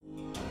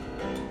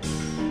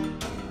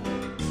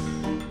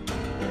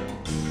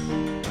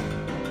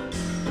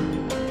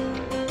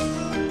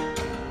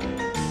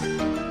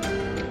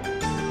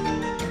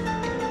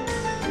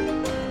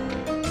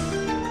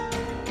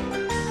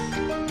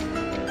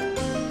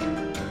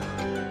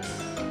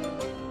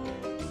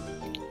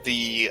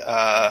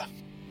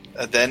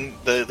then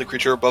the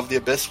creature above the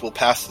abyss will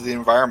pass to the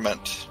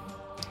environment.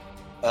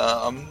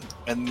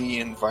 And the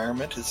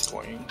environment is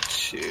going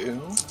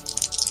to...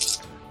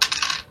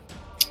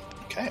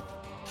 Okay.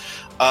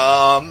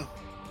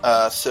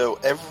 So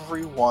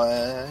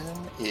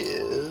everyone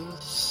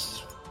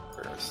is...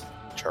 Where's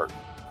the chart?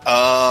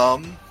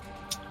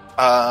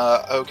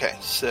 Okay,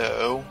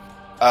 so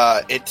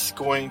it's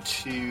going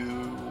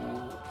to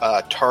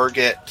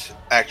target,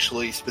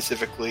 actually,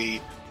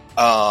 specifically,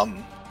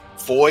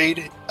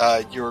 Void.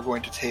 You're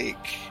going to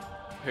take...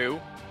 Who?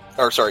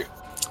 Or, sorry.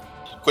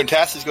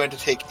 Quintas is going to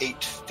take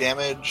 8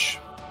 damage.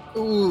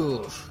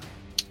 Ooh.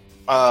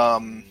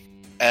 And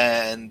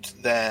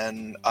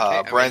then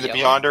Okay, Brian the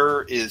yellow.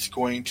 Beyonder is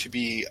going to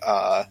be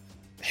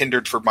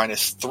hindered for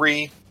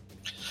 -3.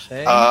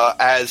 Okay.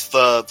 As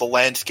the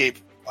landscape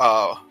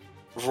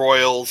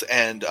royals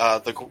and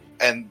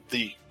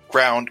the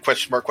ground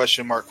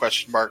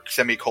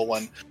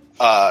semicolon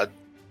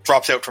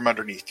drops out from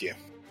underneath you.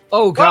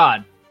 Oh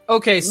god.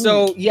 Okay,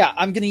 so yeah,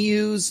 I'm gonna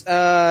use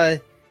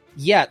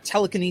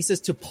telekinesis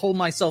to pull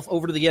myself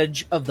over to the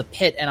edge of the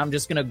pit, and I'm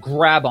just gonna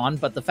grab on,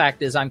 but the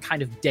fact is I'm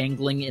kind of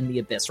dangling in the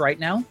abyss right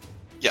now.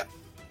 Yeah.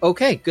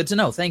 Okay, good to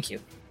know, thank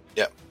you.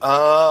 Yeah.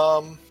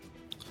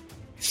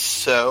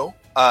 So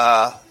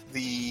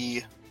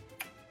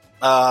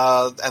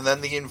and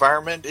then the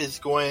environment is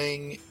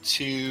going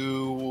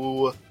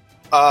to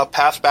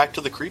pass back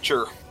to the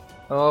creature.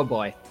 Oh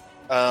boy.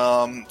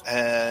 And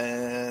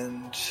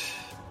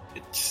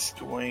it's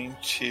going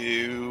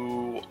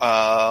to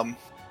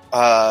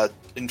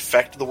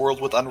infect the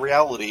world with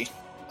unreality.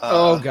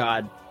 Oh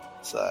god.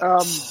 So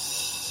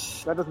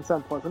that's That doesn't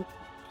sound pleasant.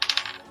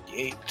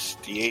 D8,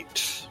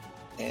 D8,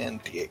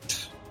 and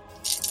D8.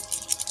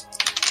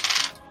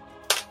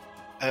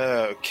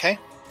 Okay.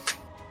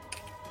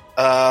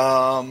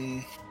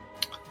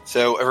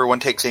 So everyone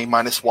takes a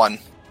 -1.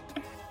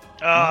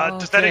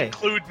 Does that Okay.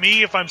 include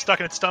me if I'm stuck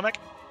in its stomach?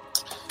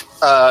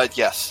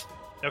 Yes.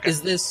 Okay.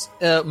 Is this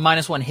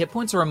 -1 hit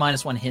points or a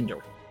 -1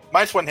 hinder?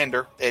 -1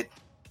 hinder. It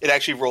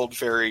actually rolled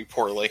very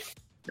poorly.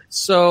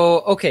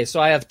 So, okay, so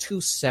I have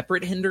 2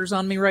 separate hinders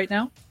on me right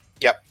now?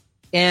 Yep.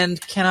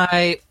 And can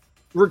I,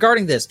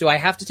 regarding this, do I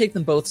have to take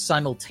them both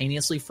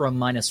simultaneously for a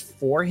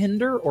 -4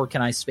 hinder, or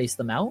can I space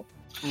them out?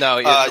 No,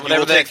 you whatever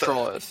will the take next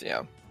roll is,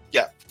 yeah.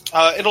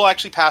 It'll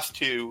actually pass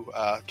to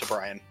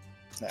Brian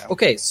now.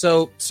 Okay,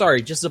 so,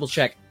 sorry, just double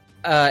check.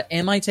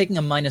 Am I taking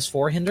a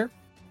 -4 hinder?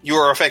 You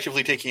are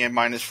effectively taking a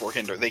 -4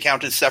 hinder. They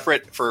count as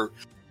separate for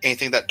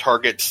anything that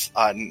targets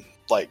on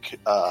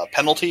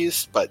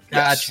penalties, but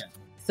yes. Gotcha.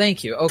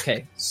 Thank you.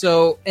 Okay,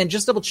 so, and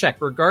just double check,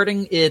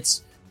 regarding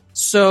its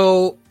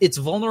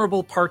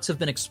vulnerable parts have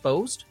been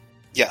exposed?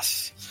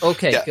 Yes.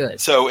 Okay, Yeah. good.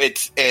 So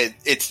it's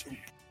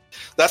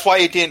that's why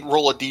it didn't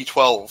roll a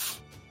D12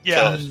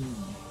 Yeah.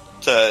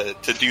 to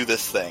do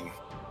this thing.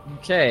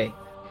 Okay.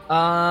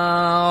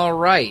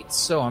 Alright,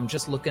 so I'm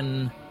just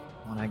looking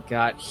what I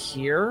got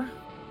here.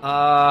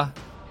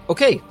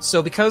 Okay,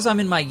 so because I'm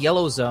in my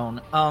yellow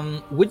zone,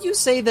 would you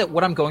say that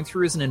what I'm going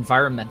through is an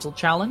environmental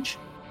challenge?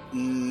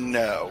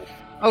 No.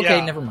 Okay,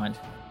 Yeah. never mind.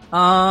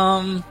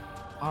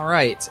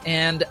 Alright,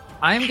 and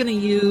I'm gonna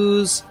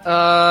use,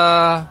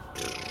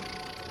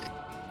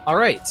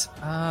 alright,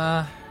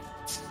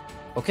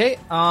 okay,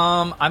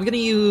 I'm gonna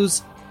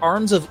use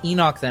Arms of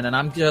Enoch then, and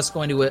I'm just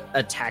going to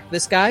attack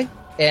this guy.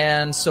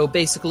 And so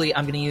basically,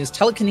 I'm going to use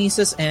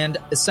telekinesis, and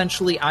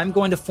essentially, I'm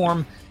going to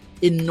form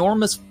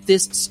enormous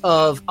fists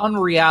of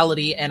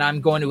unreality, and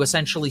I'm going to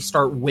essentially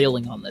start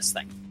wailing on this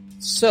thing.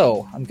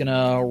 So, I'm going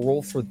to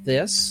roll for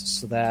this.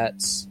 So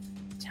that's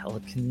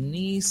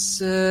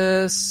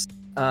telekinesis.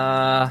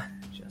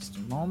 Just a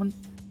moment.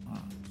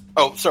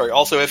 Oh, sorry.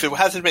 Also, if it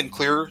hasn't been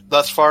clear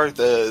thus far,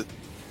 the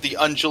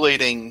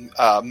undulating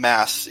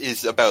mass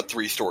is about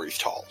 3 stories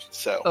tall.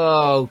 So,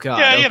 Oh, God.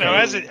 Yeah, okay. you know,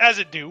 as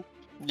it do.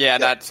 Yeah,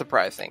 not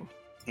surprising.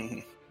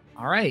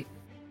 All right.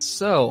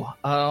 So,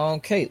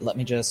 okay, let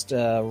me just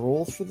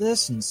roll for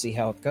this and see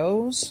how it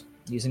goes.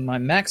 Using my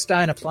max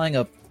die and applying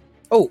a...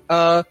 Oh,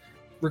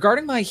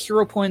 regarding my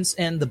hero points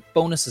and the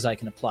bonuses I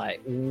can apply,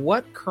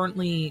 what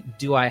currently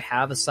do I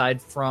have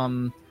aside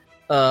from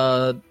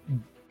the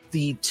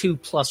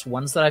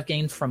 2+1s that I've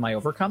gained from my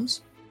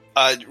overcomes?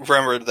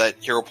 remember that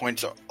hero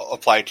points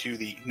apply to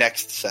the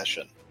next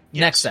session.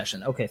 Next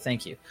session. Okay,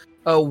 thank you.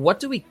 What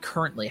do we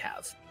currently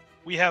have?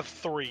 We have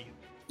 3.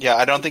 Yeah,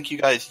 I don't think you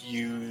guys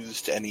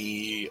used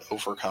any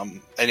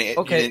overcome.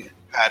 You didn't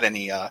add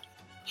any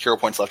hero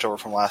points left over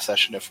from last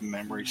session, if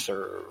memory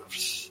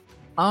serves.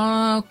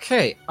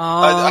 Okay.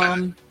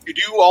 You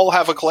do all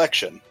have a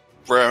collection.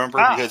 Remember,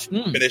 because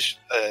you Hmm. finished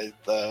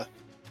the.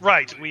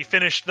 Right, we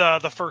finished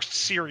the first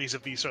series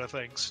of these sort of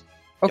things.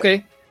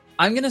 Okay.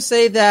 I'm going to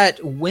say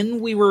that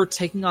when we were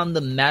taking on the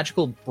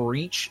magical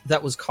breach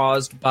that was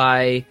caused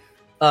by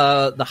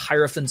the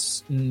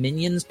Hierophant's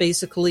minions,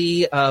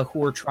 basically, who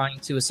were trying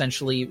to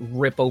essentially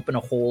rip open a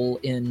hole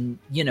in,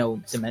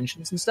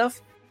 dimensions and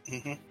stuff,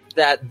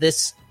 that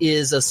this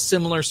is a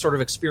similar sort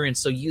of experience.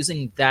 So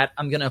using that,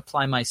 I'm going to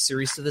apply my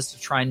series to this to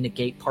try and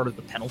negate part of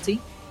the penalty.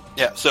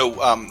 Yeah, so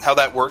how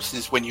that works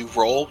is when you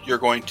roll, you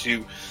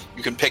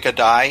can pick a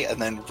die and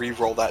then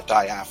re-roll that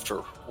die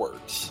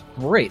afterwards.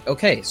 Great.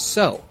 Okay,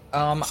 so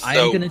I'm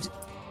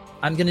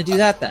gonna do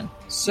that then.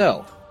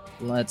 So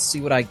let's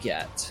see what I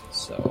get.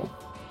 So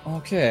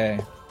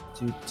okay,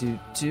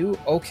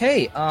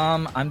 okay.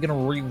 I'm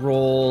gonna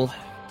re-roll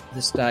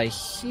this die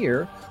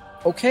here.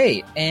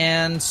 Okay,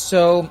 and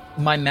so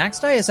my max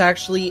die is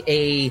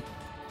actually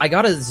I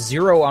got a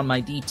 0 on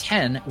my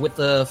D10 with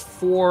a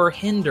 4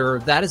 hinder.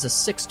 That is a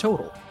 6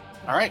 total.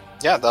 All right.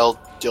 Yeah, that'll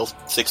deal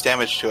 6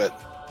 damage to it.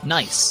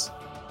 Nice.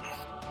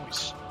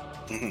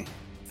 Mm-hmm.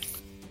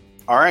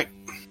 All right.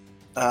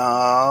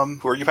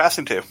 Who are you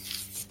passing to?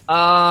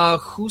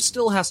 Who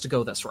still has to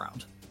go this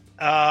round?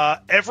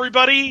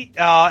 Everybody,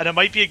 and it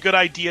might be a good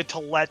idea to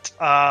let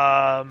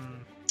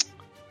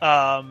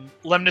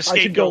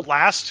Lemniscate go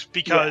last,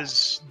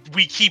 because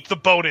we keep the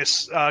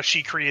bonus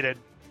she created.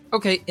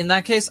 Okay, in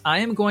that case, I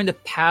am going to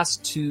pass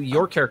to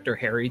your character,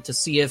 Harry, to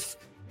see if,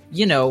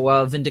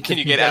 Vindictive can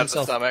you get out of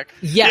the stomach?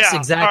 Yes, yeah,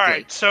 exactly. All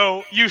right,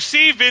 so you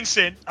see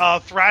Vincent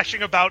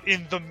thrashing about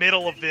in the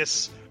middle of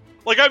this.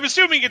 Like, I'm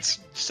assuming it's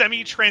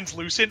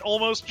semi-translucent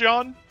almost,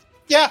 John?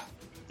 Yeah.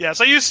 Yeah,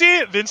 so you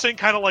see Vincent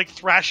kind of,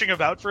 thrashing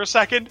about for a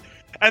second,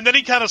 and then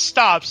he kind of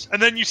stops,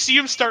 and then you see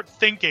him start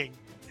thinking.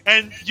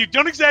 And you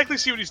don't exactly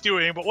see what he's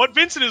doing, but what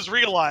Vincent has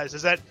realized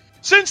is that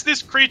since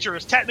this creature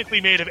is technically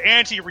made of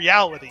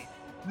anti-reality,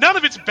 none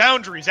of its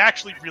boundaries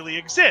actually really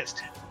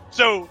exist.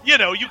 So,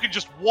 you can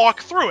just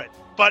walk through it.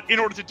 But in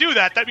order to do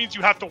that, that means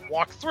you have to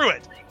walk through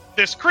it.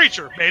 This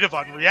creature made of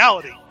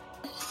unreality.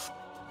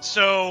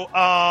 So,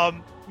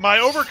 my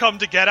overcome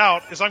to get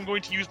out is I'm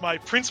going to use my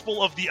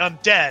Principle of the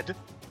Undead,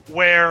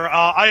 where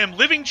I am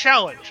living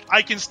challenged.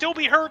 I can still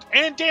be hurt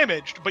and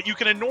damaged, but you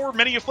can ignore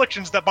many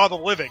afflictions that bother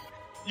the living.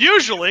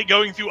 Usually,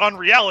 going through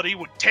unreality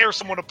would tear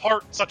someone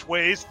apart in such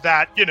ways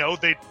that,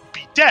 they'd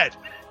be dead.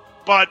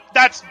 But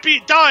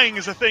dying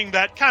is a thing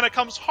that kind of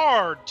comes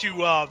hard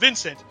to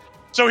Vincent.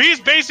 So he's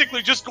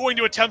basically just going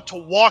to attempt to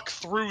walk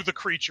through the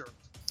creature.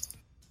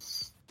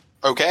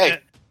 Okay.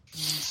 And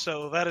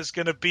so that is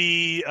going to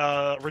be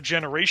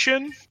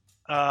regeneration,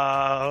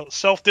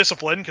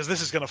 self-discipline, because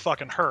this is going to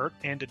fucking hurt,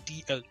 and a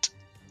D8.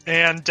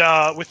 And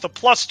with the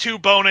 +2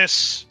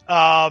 bonus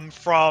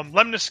from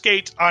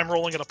Lemniscate, I'm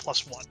rolling at a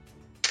 +1.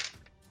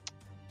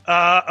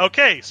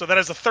 Okay, so that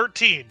is a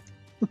 13.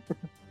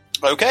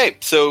 Okay,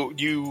 so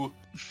you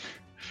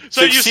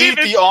so succeed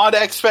beyond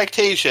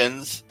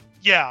expectations.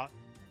 Yeah.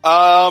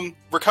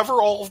 Recover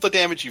all of the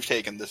damage you've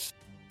taken.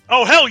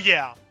 Oh, hell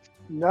yeah.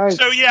 Nice.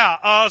 So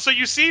yeah, so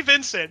you see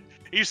Vincent,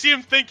 you see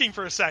him thinking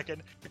for a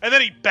second, and then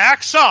he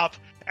backs up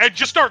and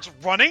just starts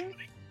running,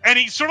 and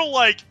he sort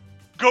of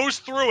goes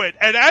through it,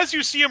 and as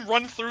you see him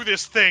run through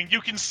this thing,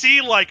 you can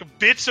see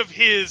bits of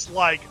his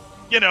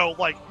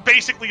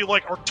basically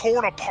are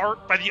torn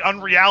apart by the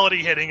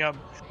unreality hitting him.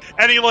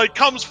 And he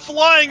comes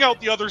flying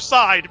out the other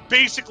side,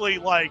 basically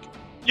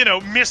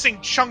missing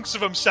chunks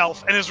of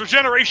himself, and his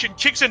regeneration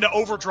kicks into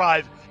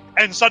overdrive,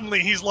 and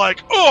suddenly he's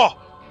oh,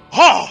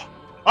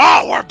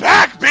 we're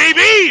back,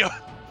 baby!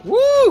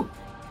 Woo!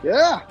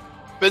 Yeah.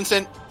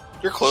 Vincent,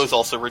 your clothes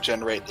also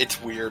regenerate.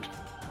 It's weird.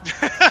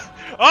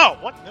 Oh,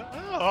 what?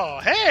 Oh,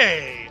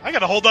 hey! I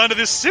gotta hold on to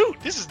this suit.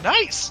 This is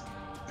nice.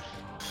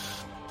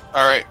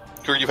 All right,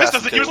 who are you This passing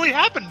doesn't to? usually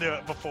happen to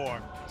it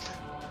before.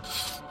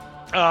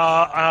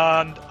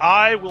 And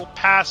I will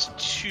pass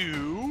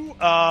to,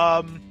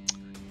 I'll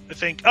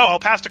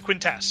pass to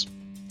Quintess.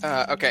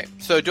 Okay,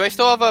 so do I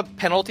still have a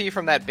penalty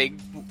from that big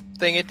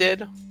thing it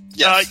did?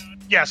 Yes.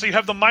 Yeah, so you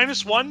have the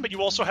 -1, but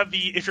you also have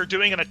if you're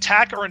doing an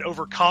attack or an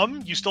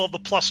overcome, you still have the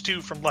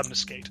 +2 from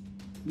Lemniscate.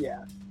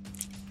 Yeah.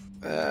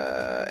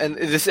 And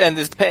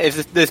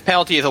this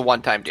penalty is a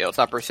one-time deal. It's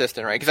not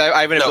persistent, right? Because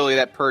I have an ability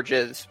that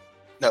purges.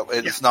 No,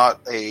 it's not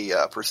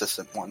a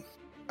persistent one.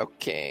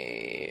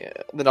 Okay,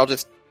 then I'll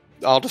just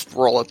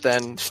roll it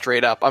then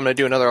straight up. I'm gonna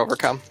do another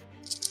overcome.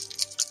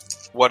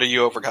 What are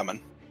you overcoming?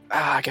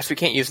 I guess we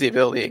can't use the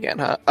ability again,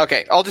 huh?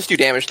 Okay, I'll just do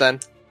damage then.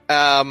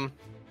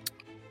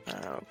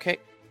 Okay,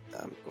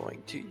 I'm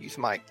going to use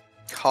my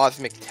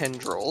Cosmic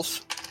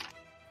Tendrils.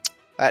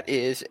 That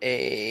is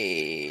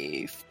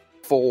a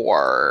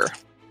 4.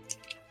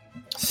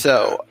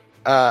 So,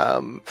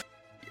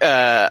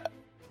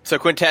 so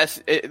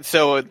Quintess,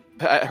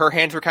 her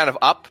hands were kind of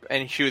up,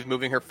 and she was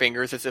moving her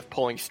fingers as if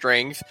pulling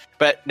strings.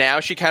 But now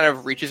she kind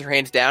of reaches her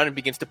hands down and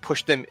begins to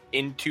push them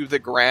into the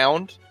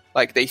ground.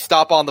 Like, they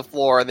stop on the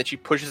floor, and then she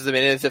pushes them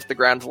in as if the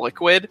ground's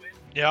liquid.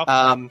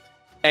 Yeah.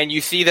 And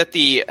you see that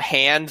the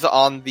hands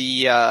on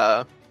the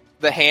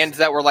hands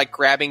that were,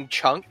 grabbing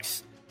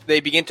chunks, they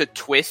begin to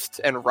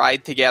twist and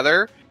ride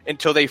together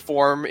until they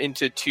form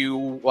into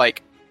two,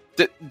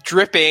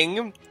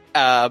 dripping,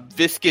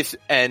 viscous,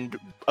 and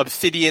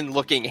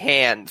obsidian-looking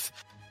hands.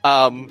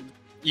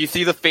 You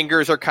see the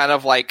fingers are kind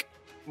of,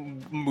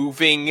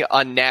 moving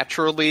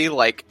unnaturally,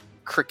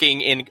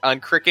 cricking and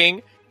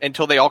uncricking,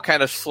 until they all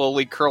kind of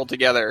slowly curl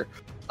together,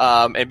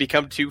 and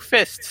become two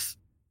fists.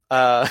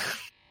 Now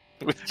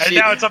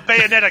it's a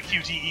Bayonetta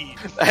QTE.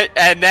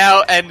 and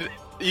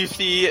you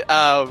see,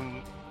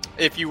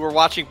 if you were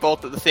watching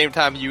both at the same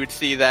time, you would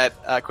see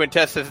that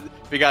Quintess has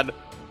begun,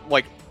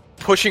 like,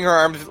 pushing her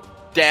arms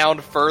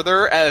down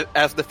further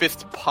as the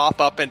fists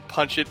pop up and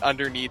punch it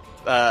underneath.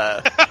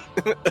 And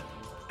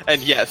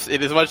yes,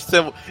 it is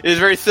It is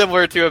very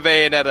similar to a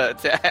Bayonetta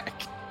attack,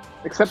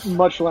 except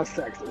much less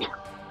sexy.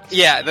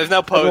 Yeah, there's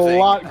no posing. It's a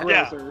lot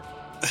grosser.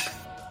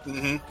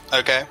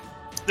 Okay.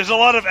 There's a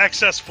lot of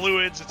excess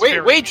fluids. It's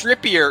Way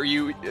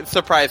drippier,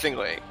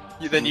 surprisingly,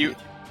 than you.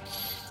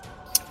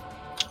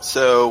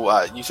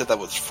 So you said that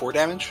was 4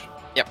 damage?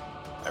 Yep.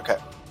 Okay.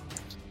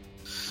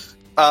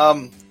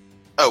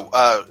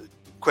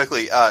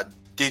 Quickly,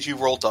 did you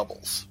roll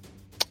doubles?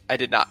 I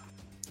did not.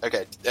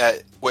 Okay.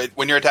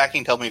 When you're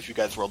attacking, tell me if you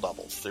guys roll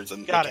doubles. There's a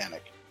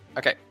mechanic.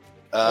 Okay.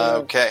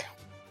 Okay.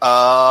 Who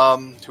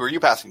are you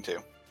passing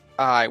to?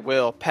 I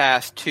will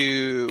pass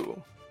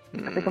to...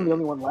 I think I'm the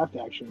only one left,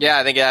 actually. Yeah,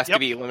 I think it has to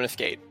be Luminous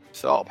Gate,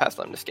 so I'll pass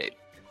Luminous Gate.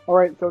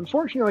 Alright, so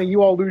unfortunately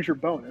you all lose your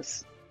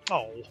bonus.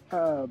 Oh.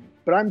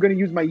 But I'm going to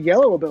use my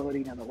yellow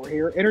ability now that we're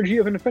here, Energy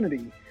of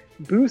Infinity.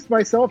 Boost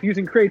myself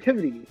using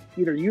creativity.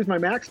 Either use my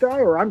max die,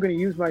 or I'm going to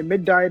use my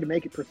mid die to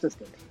make it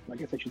persistent. I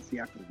guess I should see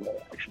after the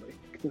roll, actually.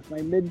 Because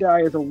my mid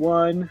die is a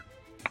 1,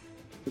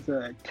 it's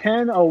a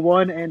 10, a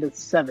 1, and a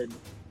 7.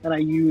 And I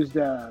used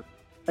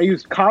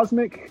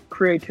Cosmic,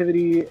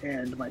 Creativity,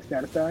 and my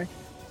status die.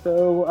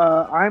 So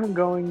I'm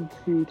going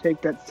to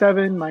take that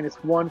 7 minus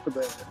 1 for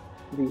the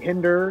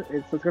hinder.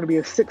 It's going to be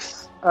a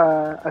 6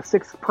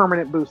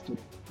 permanent boost.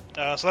 So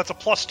that's a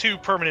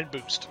 +2 permanent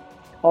boost.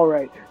 All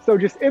right. So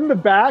just in the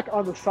back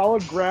on the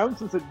solid ground,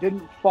 since it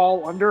didn't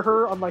fall under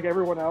her, unlike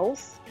everyone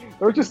else,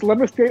 there was just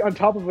Lemnis Gate on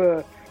top of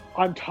a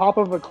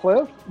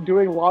cliff,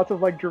 doing lots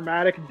of like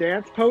dramatic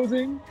dance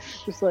posing,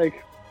 just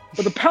like,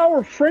 with the power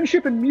of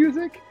friendship and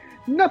music,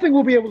 nothing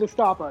will be able to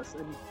stop us.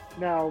 And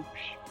now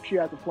she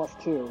has a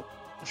 +2.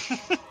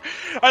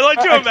 I like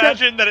to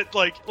imagine that it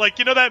like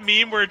you know that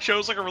meme where it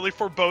shows like a really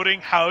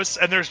foreboding house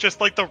and there's just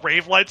like the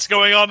rave lights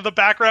going on in the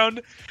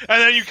background,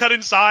 and then you cut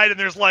inside and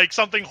there's like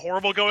something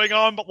horrible going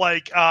on, but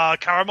like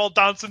caramel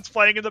dancing's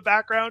playing in the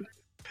background.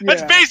 Yeah.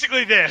 That's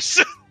basically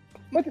this.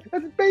 That's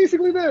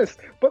basically this.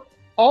 But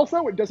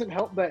also, it doesn't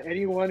help that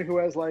anyone who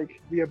has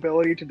like the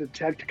ability to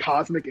detect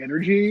cosmic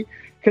energy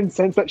can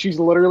sense that she's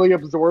literally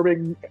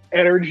absorbing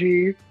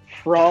energy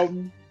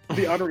from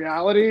the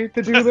unreality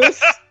to do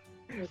this.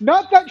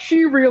 Not that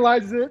she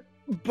realizes it,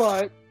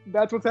 but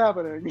that's what's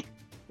happening.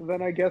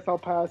 Then I guess I'll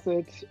pass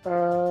it.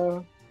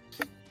 You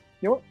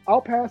know what?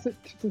 I'll pass it,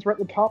 since we're at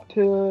the top,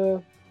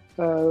 to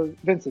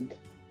Vincent.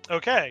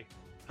 Okay.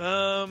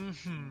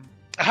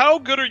 How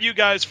good are you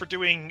guys for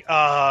doing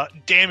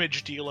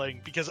damage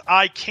dealing? Because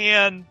I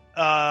can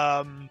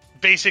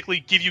basically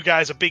give you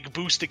guys a big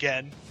boost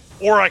again,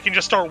 or I can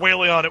just start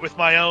wailing on it with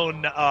my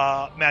own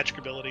magic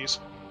abilities.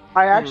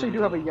 I actually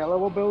do have a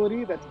yellow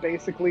ability that's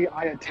basically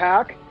I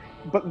attack,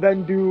 but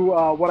then do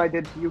what I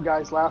did to you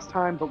guys last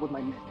time, but with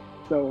my mid.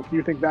 So if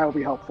you think that will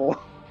be helpful.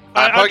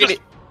 I'm probably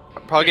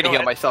going to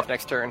heal myself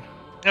next turn.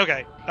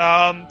 Okay.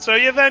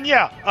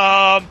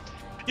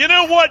 You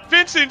know what?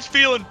 Vincent's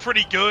feeling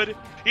pretty good.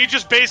 He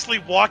just basically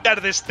walked out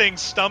of this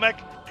thing's stomach.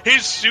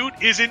 His suit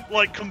isn't,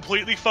 like,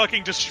 completely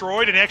fucking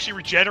destroyed and actually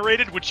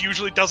regenerated, which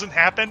usually doesn't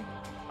happen.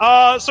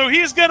 So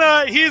he's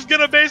gonna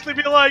basically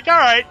be like,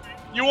 alright,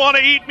 you wanna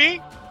eat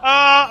me?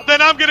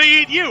 Then I'm gonna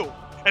eat you.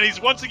 And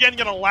he's once again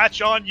going to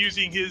latch on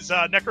using his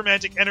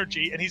necromantic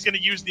energy, and he's going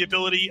to use the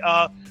ability,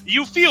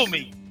 You Feel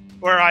Me,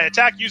 where I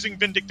attack using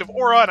Vindictive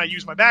Aura, and I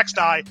use my max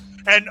die,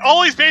 and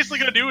all he's basically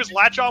going to do is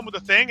latch on with a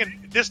thing, and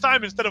this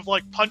time, instead of,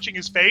 like, punching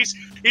his face,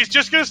 he's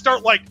just going to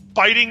start, like,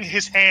 biting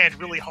his hand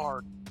really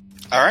hard.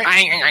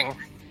 Alright.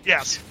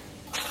 Yes.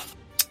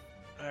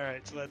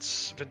 Alright, so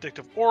that's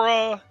Vindictive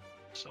Aura,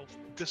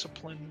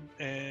 Self-Discipline,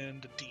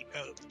 and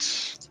D-Out.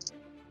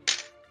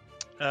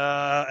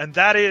 And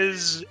that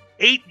is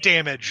 8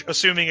 damage,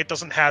 assuming it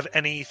doesn't have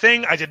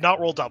anything. I did not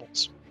roll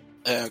doubles.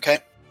 Okay.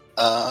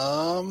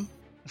 Alright.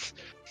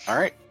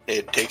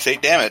 It takes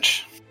 8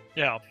 damage.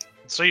 Yeah.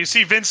 So you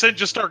see Vincent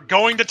just start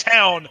going to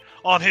town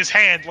on his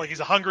hand like he's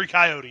a hungry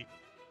coyote.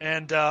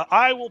 And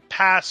I will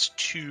pass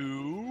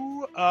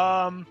to...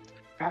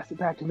 Pass it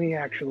back to me,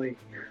 actually.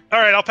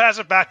 Alright, I'll pass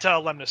it back to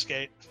Lemnis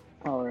Gate.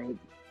 Alright.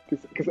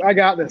 Because I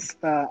got this.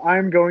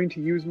 I'm going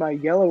to use my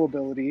yellow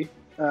ability,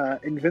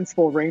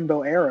 Invincible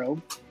Rainbow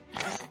Arrow.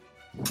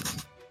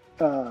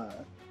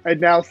 And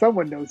now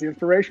someone knows the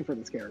inspiration for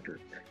this character.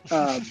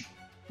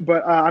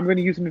 But I'm going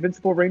to use an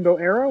Invincible Rainbow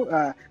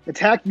Arrow.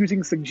 Attack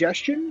using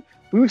Suggestion.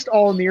 Boost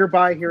all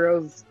nearby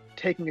heroes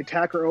taking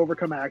attack or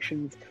overcome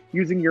actions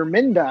using your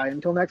min die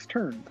until next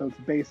turn. So it's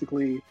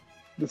basically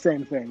the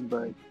same thing,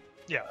 but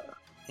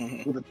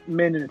with a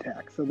min and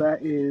attack. So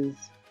that is...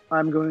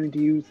 I'm going to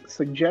use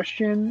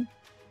Suggestion,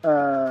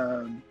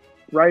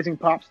 Rising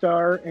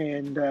Popstar,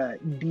 and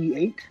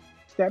D8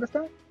 status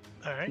die.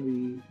 All right.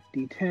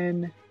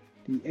 D10,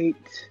 D8,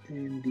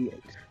 and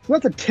D8. So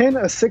that's a 10,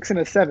 a 6, and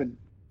a 7.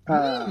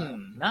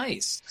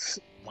 Nice.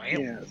 Wow.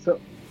 Yeah, so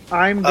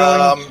I'm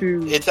going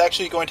to... It's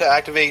actually going to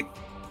activate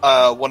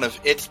one of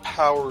its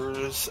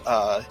powers,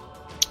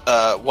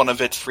 one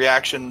of its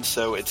reactions.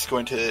 So it's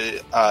going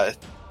to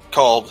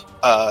called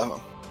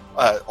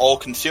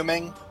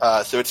all-consuming.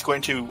 So it's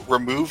going to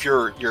remove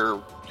your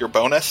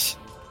bonus.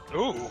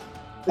 Ooh.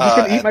 Is it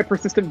going to eat my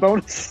persistent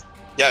bonus?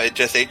 Yeah, it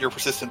just ate your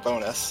persistent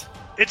bonus.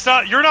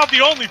 You're not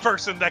the only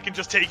person that can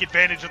just take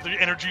advantage of the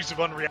energies of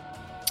unreality.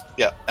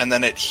 Yeah, and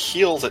then it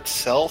heals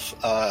itself,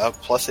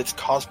 plus its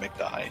cosmic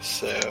die.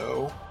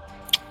 So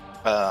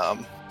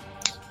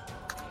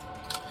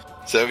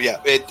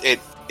yeah, it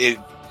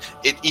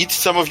eats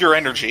some of your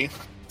energy,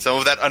 some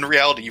of that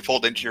unreality you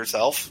pulled into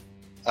yourself.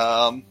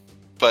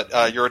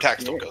 But your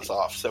attack still goes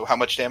off. So how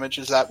much damage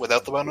is that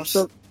without the bonus?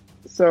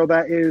 So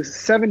that is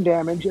 7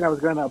 damage, and I was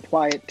going to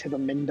apply it to the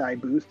Min-Die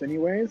boost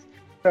anyways.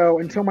 So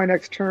until my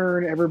next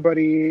turn,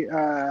 everybody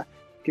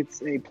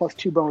gets a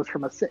 +2 bonus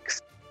from a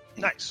 6.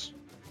 Nice.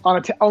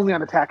 Only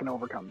on attack and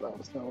overcome, though.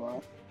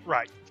 So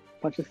right.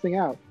 Punch this thing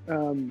out.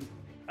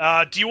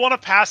 Do you want to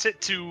pass it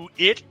to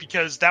it?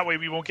 Because that way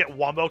we won't get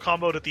wombo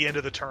comboed at the end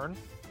of the turn.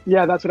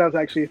 Yeah, that's what I was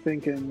actually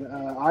thinking.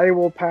 I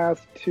will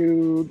pass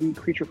to the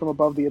creature from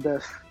above the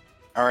abyss.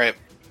 All right.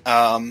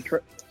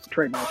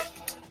 Trademark.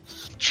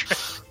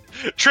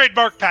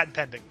 Trademark, patent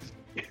pending.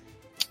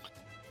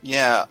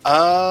 Yeah.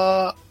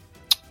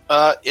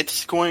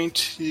 It's going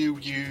to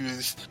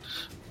use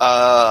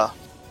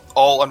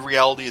all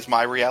unreality is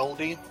my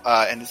reality,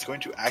 and it's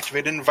going to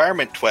activate an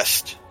environment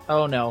twist.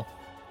 Oh no.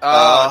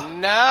 Oh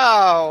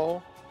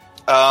no.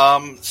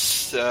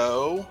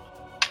 So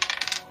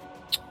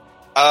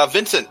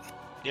Vincent.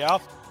 Yeah.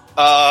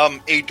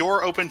 A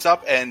door opens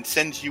up and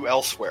sends you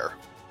elsewhere.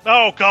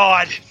 Oh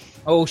God.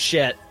 Oh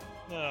shit.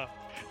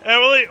 Well,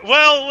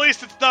 at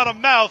least it's not a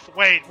mouth.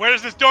 Wait, where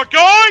is this door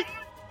going?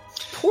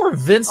 Poor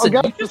Vincent.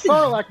 Oh, God, the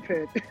Sarlacc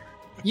pit.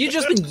 You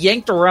just been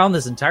yanked around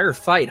this entire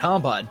fight, huh,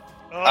 bud?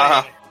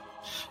 All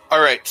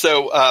right,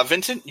 so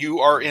Vincent,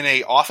 you are in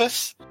a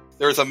office.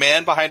 There's a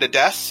man behind a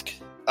desk.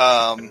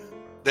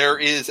 There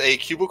is a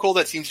cubicle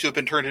that seems to have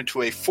been turned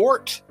into a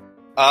fort.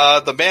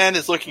 The man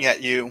is looking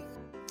at you.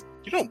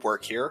 You don't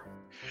work here.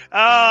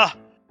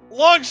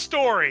 Long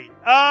story.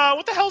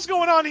 What the hell's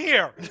going on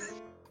here?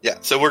 Yeah,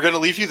 so we're going to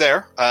leave you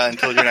there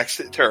until your next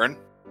turn.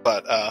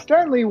 But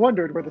Stanley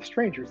wondered where the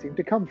stranger seemed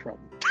to come from.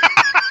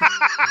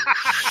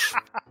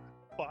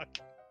 Fuck.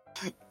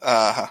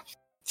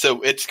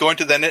 So it's going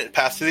to then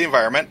pass to the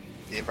environment.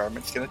 The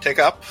environment's going to take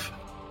up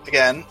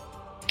again.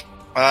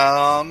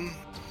 And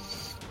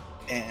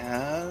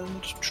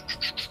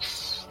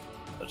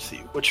let's see,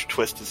 which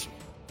twist is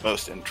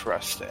most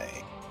interesting?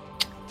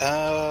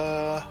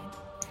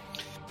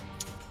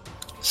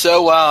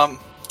 So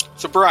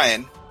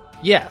Brian.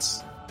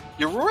 Yes.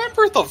 You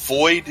remember the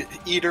Void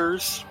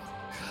Eaters?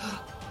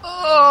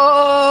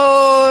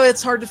 Oh,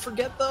 it's hard to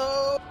forget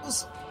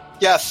those.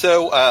 Yeah,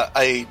 so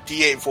a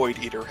D8 Void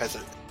Eater has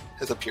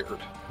appeared.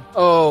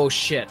 Oh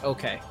shit,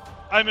 okay.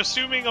 I'm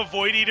assuming a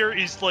Void Eater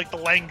is like the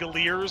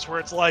Langoliers, where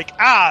it's like,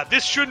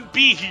 this shouldn't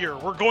be here.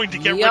 We're going to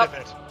get rid of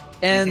it.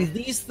 And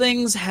these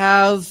things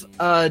have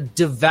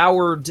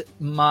devoured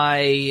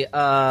my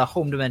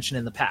home dimension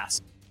in the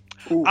past.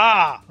 Ooh.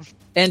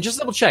 And just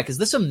double check, is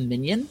this a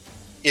minion?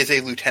 Is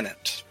a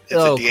lieutenant.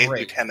 It's a D8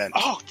 lieutenant.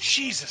 Oh,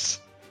 Jesus.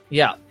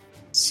 Yeah.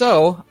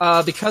 So,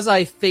 because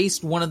I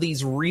faced one of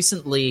these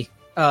recently,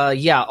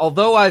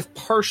 although I've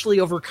partially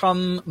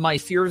overcome my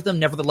fear of them,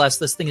 nevertheless,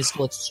 this thing is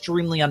still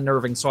extremely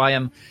unnerving, so I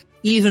am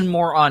even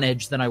more on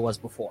edge than I was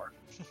before.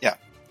 Yeah.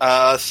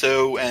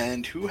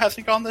 And who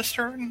hasn't gone this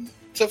turn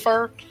so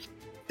far?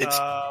 It's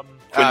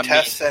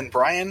Quintess and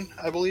Brian,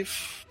 I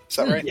believe. Is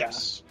that right?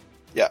 Yes.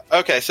 Yeah.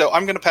 Okay, so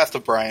I'm going to pass to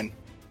Brian,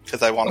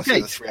 because I want to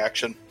see this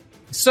reaction.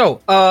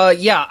 So,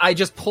 I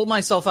just pulled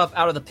myself up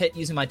out of the pit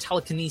using my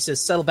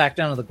telekinesis, settle back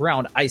down to the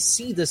ground. I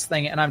see this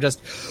thing, and I'm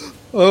just,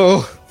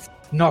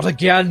 not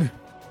again!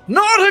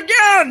 Not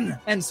again!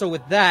 And so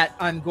with that,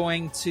 I'm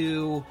going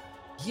to,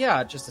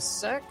 just a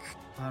sec.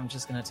 I'm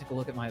just going to take a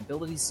look at my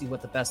abilities, see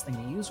what the best thing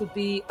to use would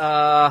be.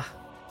 I'm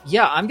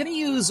going to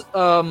use,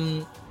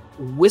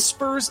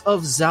 Whispers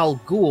of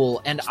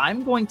Zal'Ghul, and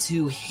I'm going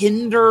to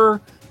hinder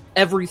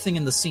everything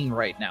in the scene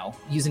right now,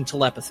 using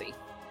telepathy.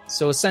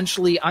 So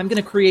essentially, I'm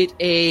going to create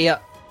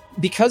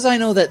because I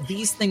know that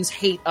these things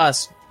hate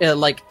us,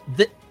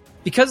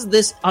 because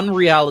this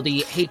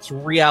unreality hates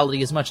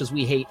reality as much as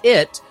we hate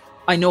it,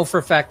 I know for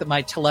a fact that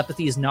my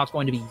telepathy is not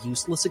going to be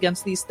useless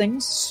against these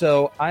things.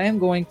 So I am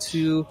going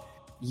to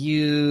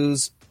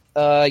use,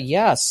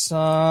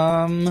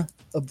 some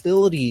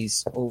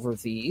abilities over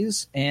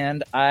these,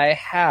 and I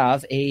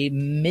have a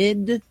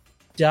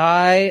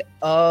mid-die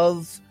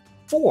of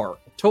 4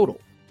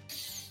 total.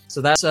 So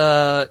that's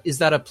is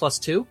that a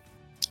 +2?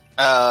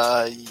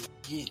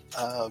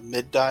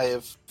 Mid-die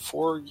of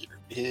 4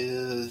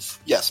 is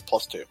yes,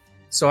 +2.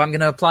 So I'm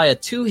going to apply a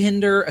 2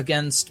 hinder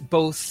against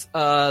both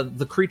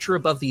the creature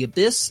above the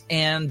abyss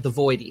and the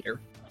Void Eater.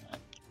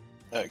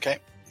 Okay,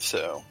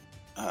 so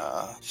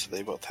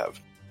they both have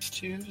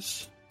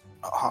 +2s.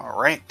 All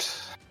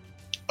right,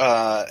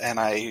 and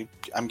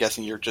I'm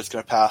guessing you're just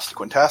going to pass to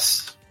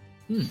Quintess.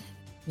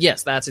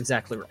 Yes, that's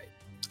exactly right.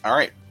 All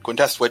right,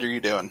 Quintess, what are you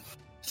doing?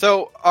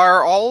 So,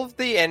 are all of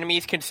the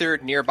enemies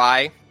considered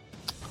nearby?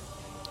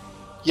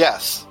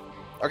 Yes.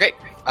 Okay.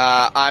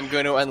 I'm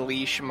going to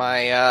unleash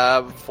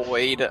my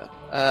void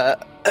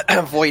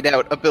void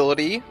out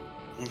ability.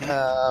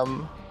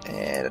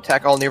 And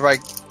attack all nearby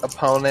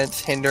opponents,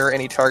 hinder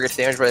any targets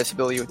damaged by this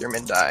ability with your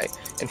min die,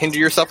 and hinder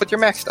yourself with your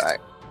max die.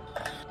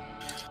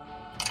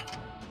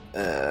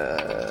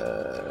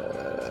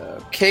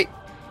 Okay,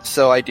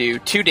 so I do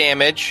 2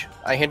 damage.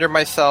 I hinder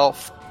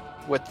myself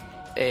with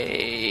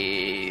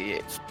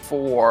a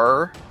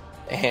 4,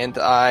 and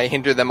I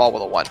hinder them all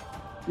with a 1.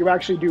 You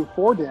actually do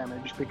 4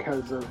 damage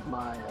because of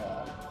my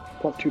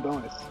 +2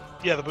 bonus.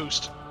 Yeah, the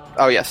boost.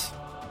 Oh, yes.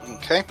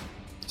 Okay.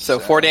 So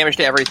 4 damage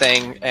to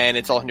everything, and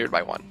it's all hindered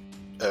by 1.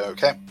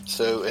 Okay.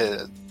 So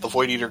the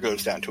Void Eater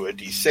goes down to a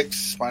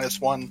d6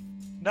 minus 1.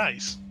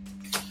 Nice.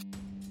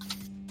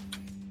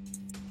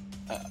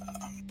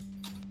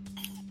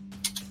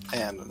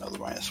 And another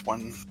minus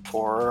 1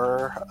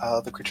 for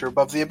the creature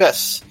above the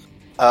abyss.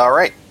 All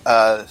right.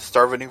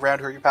 Start of a new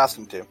round. Who are you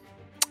passing to?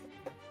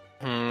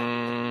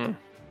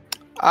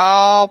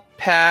 I'll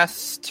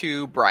pass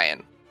to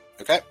Brian.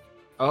 Okay.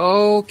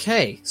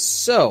 Okay,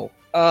 so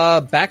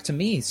back to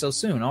me so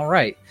soon. All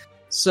right.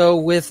 So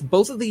with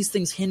both of these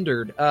things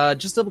hindered,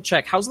 just double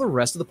check. How's the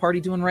rest of the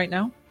party doing right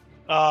now?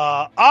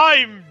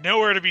 I'm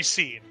nowhere to be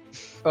seen.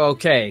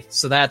 Okay,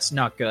 so that's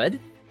not good.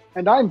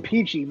 And I'm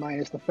peachy,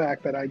 minus the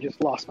fact that I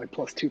just lost my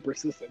 +2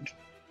 persistent.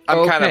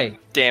 I'm kind Okay.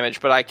 of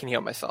damaged, but I can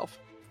heal myself.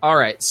 All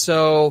right,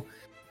 so,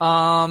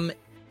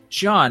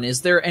 John,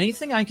 is there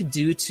anything I could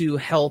do to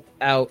help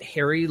out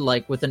Harry,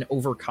 like with an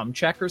overcome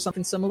check or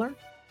something similar?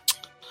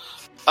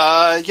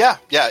 Yeah.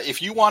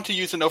 If you want to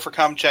use an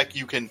overcome check,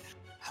 you can.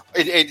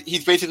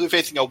 He's basically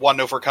facing a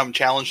 1 overcome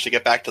challenge to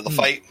get back to the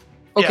fight.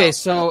 Okay, Yeah.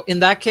 so in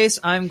that case,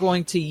 I'm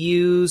going to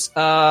use,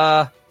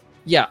 I'm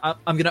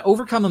going to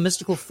overcome a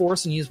mystical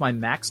force and use my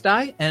max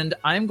die, and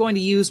I'm going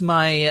to use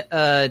my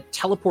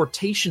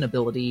teleportation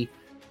ability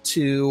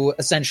to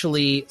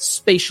essentially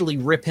spatially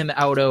rip him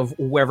out of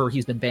wherever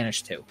he's been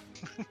banished to.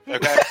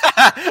 Okay.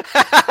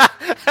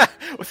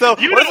 So,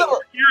 You what is know it- we're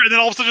here, and then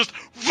all of a sudden just...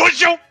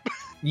 Vajump!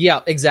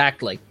 Yeah,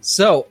 exactly.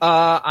 So,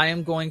 I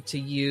am going to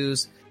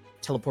use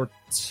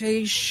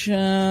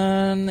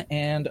teleportation,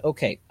 and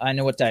okay, I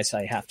know what dice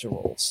I have to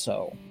roll.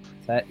 So,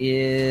 that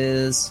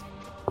is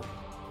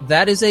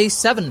a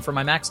 7 for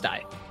my max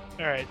die.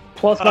 All right.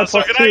 Plus my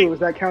So +2. Is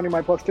that counting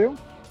my +2?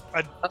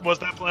 Was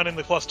that planning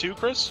the +2,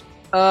 Chris?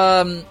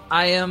 I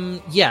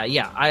am,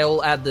 yeah,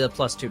 I'll add the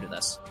 +2 to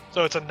this.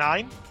 So it's a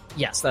 9?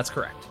 Yes, that's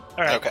correct.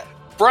 All right. Okay.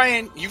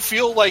 Brian, you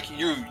feel like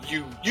you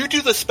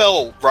do the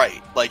spell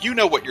right. Like, you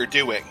know what you're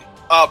doing.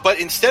 But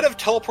instead of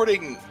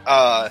teleporting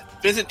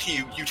Vincent to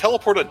you, you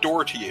teleport a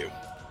door to you.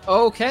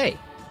 Okay,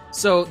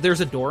 so there's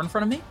a door in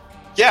front of me?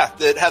 Yeah,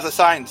 that has a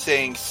sign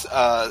saying,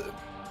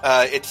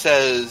 it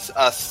says,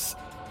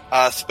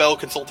 Spell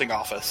Consulting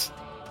Office.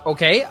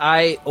 Okay,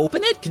 I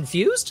open it,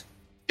 confused?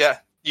 Yeah,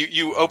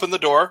 you open the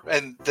door,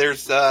 and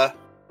there's, Oh,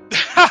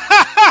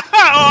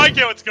 I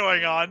get what's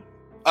going on.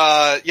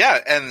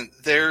 and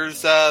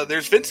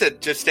there's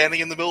Vincent just standing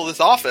in the middle of this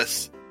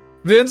office.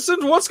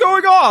 Vincent, what's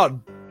going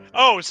on?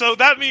 Oh, so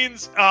that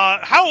means,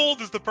 how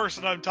old is the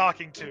person I'm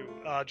talking to,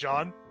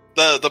 John?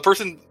 The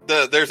person,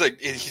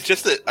 he's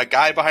just a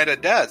guy behind a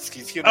desk.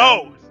 He's, you know.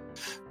 Oh!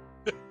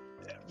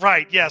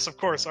 Right, yes, of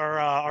course,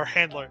 our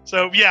handler.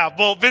 So, yeah,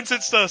 well,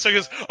 Vincent so he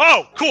goes,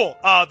 oh, cool,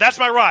 that's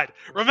my ride.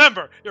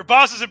 Remember, your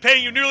boss isn't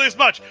paying you nearly as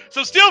much,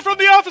 so steal from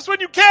the office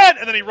when you can!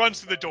 And then he runs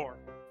through the door.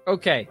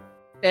 Okay,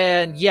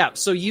 and yeah,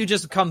 so you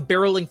just come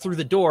barreling through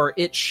the door,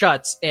 it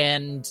shuts,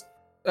 and...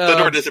 The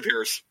door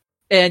disappears.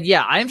 And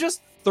yeah, I'm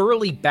just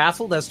thoroughly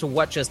baffled as to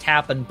what just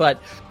happened,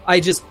 but I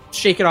just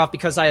shake it off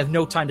because I have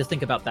no time to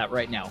think about that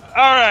right now.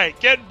 Alright,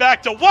 getting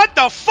back to what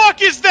the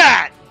fuck is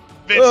that?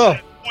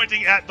 Vincent,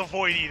 pointing at the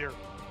Void Eater.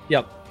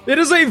 Yep. It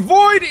is a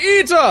Void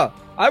Eater!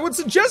 I would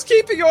suggest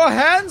keeping your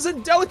hands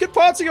and delicate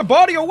parts of your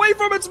body away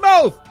from its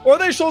mouth, or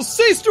they shall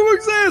cease to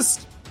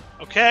exist!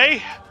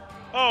 Okay.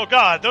 Oh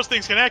god, those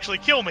things can actually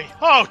kill me.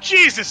 Oh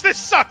Jesus, this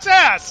sucks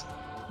ass!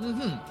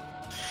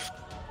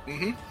 Mm-hmm.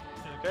 Mm-hmm.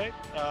 Okay.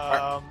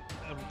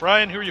 And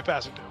Brian, who are you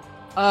passing to?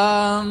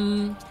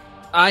 I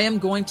am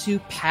going to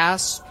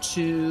pass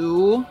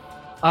to,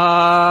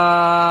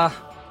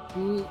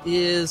 who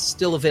is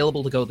still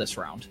available to go this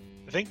round?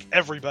 I think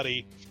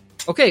everybody.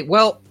 Okay,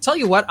 well, tell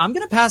you what, I'm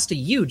going to pass to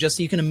you just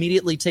so you can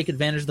immediately take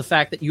advantage of the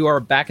fact that you are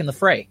back in the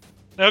fray.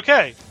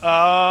 Okay.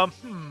 What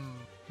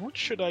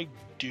should I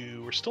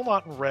do? We're still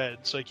not in red,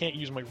 so I can't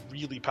use my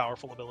really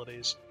powerful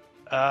abilities.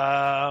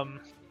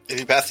 If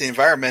you pass the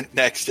environment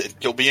next,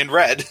 you'll be in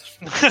red.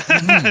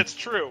 It's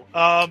true.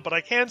 But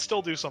I can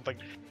still do something.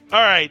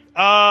 Alright,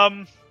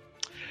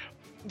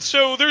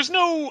 so there's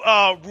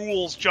no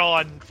rules,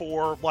 John,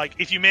 for, like,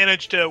 if you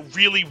manage to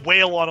really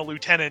wail on a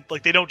lieutenant,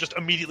 like, they don't just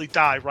immediately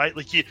die, right?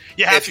 Like, you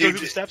have If to go you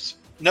through the steps?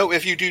 No,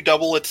 if you do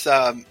double, it's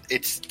die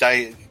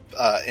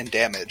in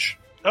damage.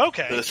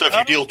 Okay. So if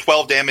you deal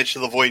 12 damage to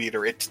the Void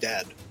Eater, it's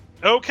dead.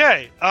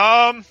 Okay.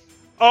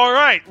 All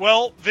right.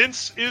 Well,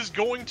 Vince is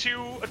going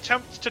to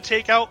attempt to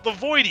take out the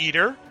Void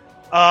Eater,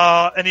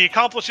 and he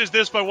accomplishes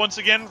this by once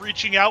again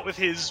reaching out with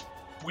his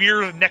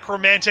weird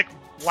necromantic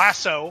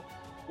lasso,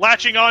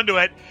 latching onto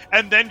it,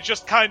 and then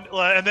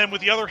and then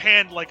with the other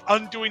hand, like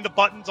undoing the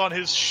buttons on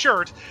his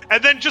shirt,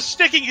 and then just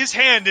sticking his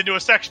hand into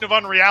a section of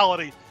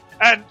unreality.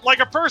 And like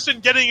a person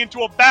getting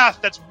into a bath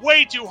that's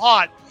way too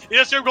hot, he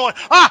just starts going,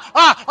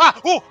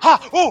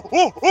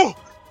 ooh.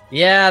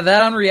 Yeah,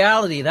 that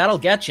unreality, that'll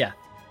get you.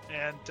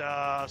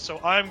 And so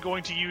I'm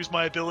going to use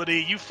my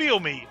ability, You Feel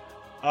Me.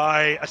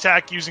 I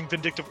attack using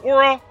Vindictive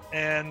Aura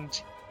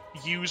and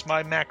use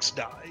my max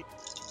die.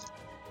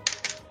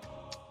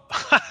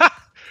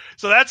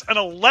 So that's an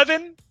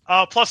 11,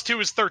 plus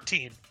 2 is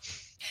 13.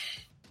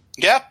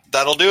 Yeah,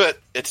 that'll do it.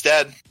 It's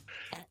dead.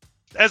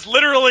 As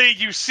literally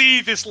you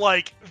see this,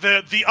 like,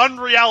 the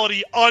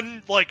unreality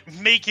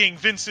making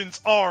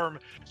Vincent's arm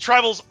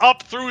travels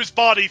up through his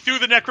body, through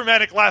the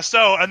necromantic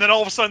lasso, and then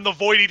all of a sudden the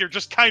Void Eater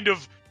just kind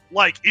of,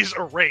 like, is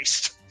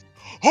erased.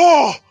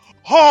 Oh,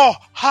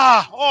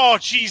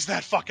 jeez,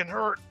 that fucking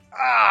hurt.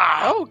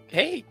 Ah. Oh,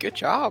 hey, good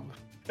job.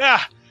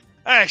 Yeah,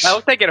 thanks. I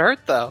don't think it hurt,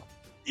 though.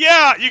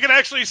 Yeah, you can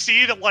actually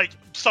see that, like,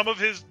 some of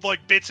his,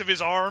 like, bits of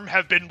his arm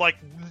have been, like,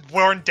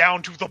 worn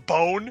down to the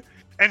bone,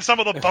 and some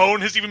of the bone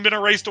has even been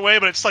erased away,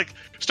 but it's, like,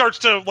 starts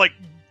to, like,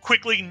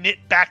 quickly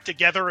knit back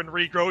together and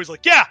regrow. He's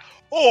like, yeah,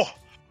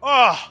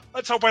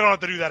 let's hope I don't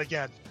have to do that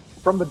again.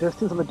 From the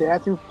distance on the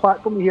dancing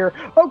platform, you hear,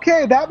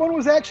 okay, that one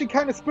was actually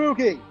kind of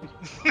spooky.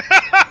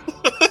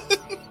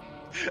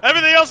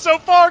 Everything else so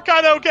far,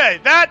 kind of okay.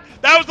 That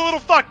was a little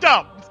fucked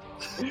up.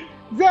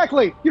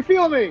 Exactly. You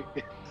feel me?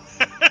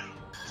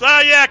 So,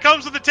 yeah, it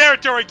comes with the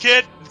territory,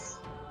 kid.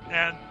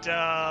 And,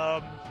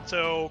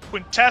 so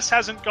Quintess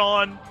hasn't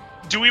gone.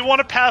 Do we want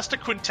to pass to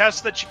Quintess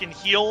so that she can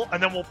heal,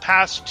 and then we'll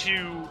pass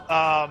to,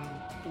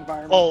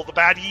 all the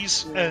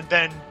baddies, and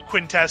then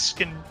Quintess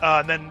can,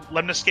 and then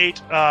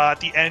Lemniscate, at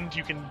the end,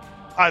 you can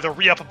either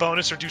re-up a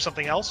bonus or do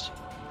something else?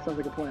 Sounds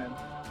like a plan.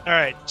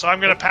 Alright, so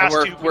I'm going to pass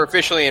We're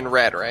officially in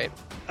red, right?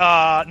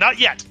 Not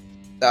yet.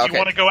 Okay. Do you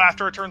want to go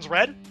after it turns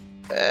red?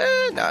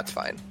 No, it's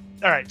fine.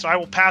 Alright, so I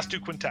will pass to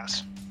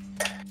Quintess.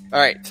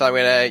 Alright, so I'm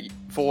gonna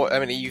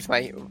use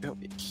my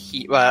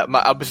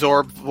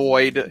Absorb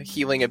Void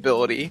healing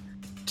ability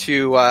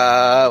to,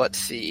 let's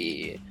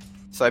see.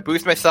 So I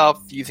boost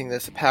myself using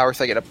this power,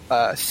 so I get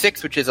a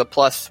 6, which is a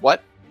plus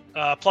what?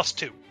 Plus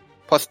 2.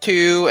 Plus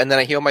 2, and then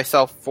I heal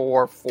myself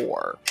for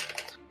 4.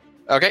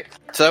 Okay,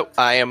 so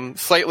I am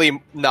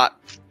slightly not...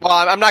 Well,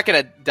 I'm not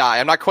gonna die.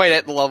 I'm not quite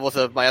at the levels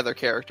of my other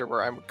character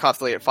where I'm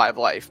constantly at 5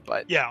 life,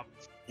 but... Yeah.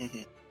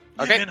 Mm-hmm.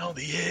 Okay. Living on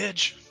the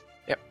edge.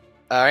 Yep.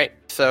 Alright,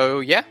 so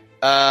yeah.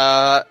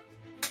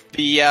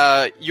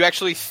 You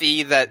actually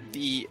see that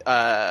the,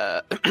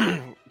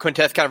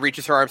 Quintess kind of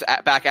reaches her arms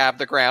back out of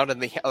the ground and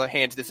the other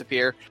hands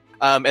disappear.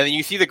 And then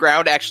you see the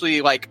ground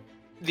actually, like,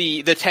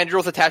 the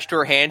tendrils attached to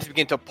her hands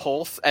begin to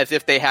pulse as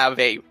if they have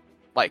a,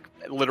 like,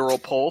 literal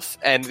pulse,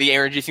 and the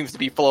energy seems to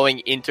be flowing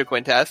into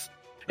Quintess.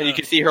 And you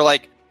can see her,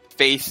 like,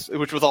 face,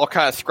 which was all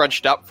kind of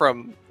scrunched up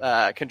from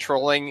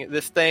controlling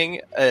this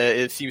thing,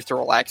 it seems to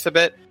relax a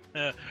bit.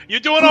 You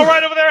doing all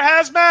right over there,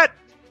 Hazmat?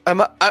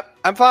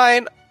 I'm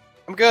fine.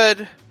 I'm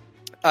good.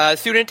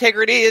 Student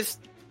integrity is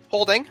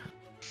holding.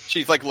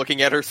 She's like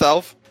looking at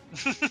herself.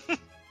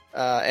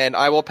 And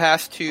I will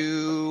pass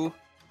to...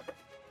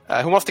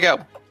 who wants to go?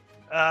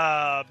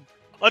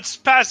 Let's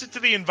pass it to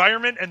the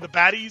environment and the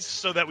baddies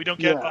so that we don't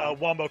get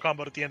wombo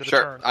combo at the end of the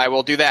Sure, turn. I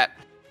will do that.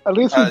 At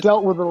least we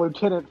dealt with the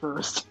lieutenant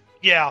first.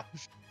 Yeah.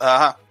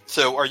 Uh-huh.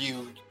 So are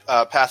you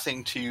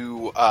passing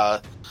to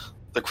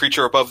the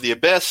creature above the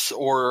abyss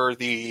or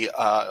the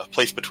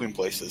place between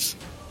places?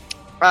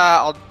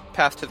 I'll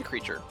pass to the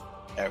creature.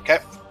 Okay.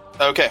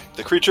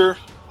 The creature,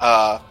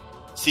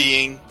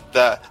 having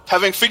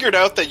figured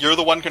out that you're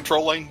the one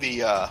controlling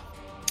the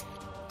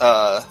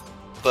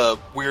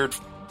weird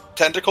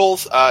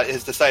tentacles,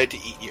 has decided to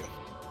eat you.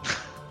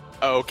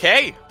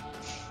 Okay.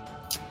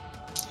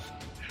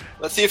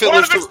 Let's see if it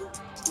lives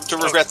to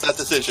regret that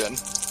decision.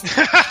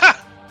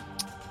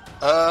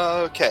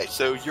 Okay,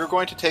 so you're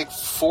going to take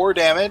 4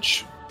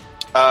 damage,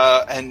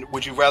 and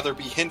would you rather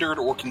be hindered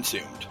or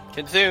consumed?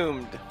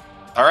 Consumed.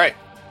 All right.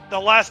 The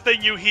last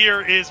thing you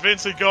hear is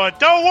Vincent going,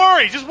 "Don't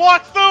worry, just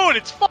walk through it,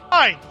 it's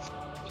fine."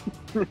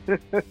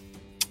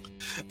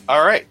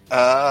 All right,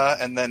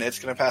 and then it's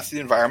going to pass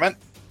the environment.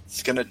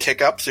 It's going to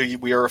tick up, so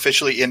we are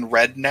officially in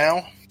red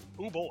now.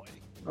 Oh boy.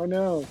 Oh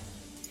no.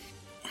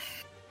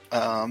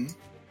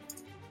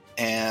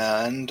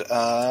 And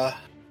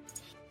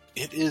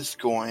it is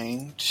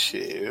going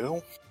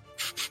to...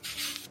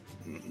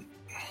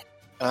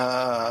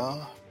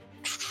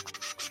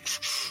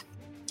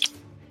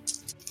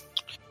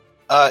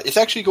 it's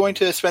actually going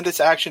to spend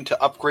its action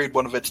to upgrade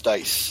one of its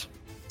dice.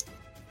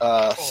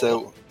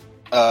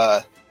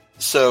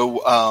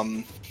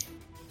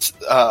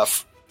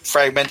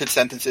 Fragmented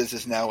Sentences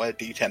is now a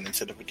D10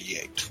 instead of a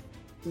D8.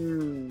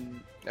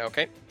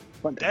 Okay.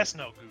 That's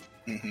no good.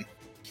 Mm-hmm.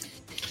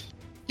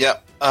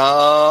 Yep.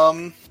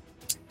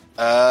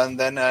 And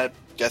then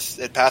guess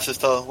it passes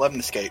to Lemon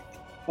Escape.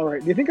 All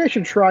right. Do you think I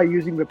should try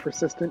using the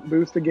persistent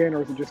boost again,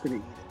 or is it just going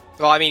to eat it?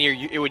 Well, I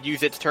mean, it would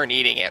use its turn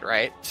eating it,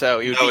 right? So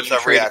it would No, be it's a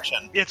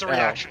reaction. It's a Oh,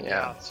 reaction,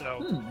 yeah. yeah. So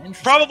Interesting.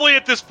 probably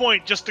at this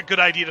point, just a good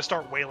idea to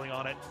start wailing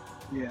on it.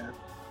 Yeah.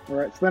 All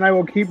right. So then I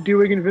will keep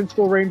doing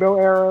Invincible Rainbow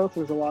Arrows.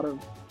 There's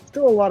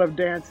still a lot of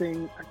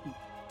dancing.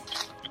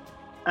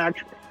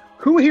 Actually,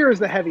 who here is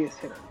the heaviest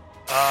hitter?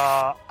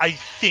 I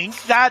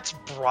think that's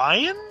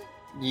Brian.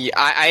 Yeah,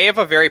 I have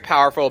a very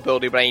powerful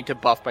ability, but I need to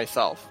buff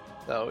myself.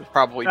 So it's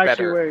probably Actually,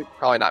 better. wait.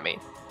 Probably not me.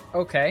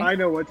 Okay. I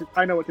know what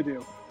to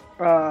do.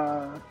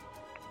 I'm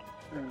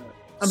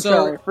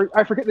So- sorry.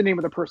 I forget the name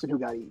of the person who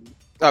got eaten.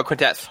 Oh,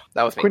 Quintess.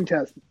 That was me.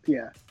 Quintess.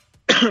 Yeah.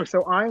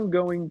 So I'm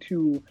going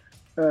to,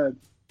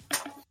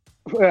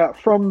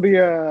 from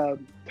the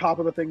top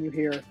of the thing you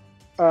hear.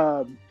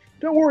 Don't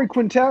worry,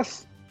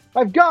 Quintess.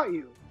 I've got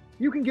you.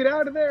 You can get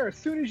out of there as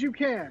soon as you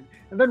can,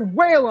 and then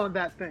wail on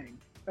that thing.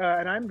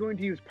 And I'm going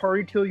to use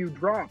Party Till You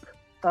Drop.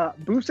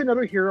 Boost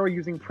another hero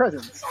using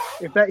Presence.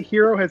 If that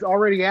hero has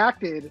already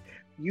acted,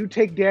 you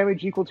take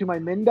damage equal to my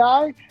min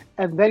die,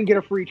 and then get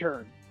a free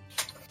turn.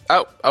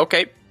 Oh,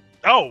 okay.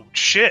 Oh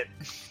shit!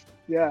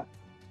 Yeah.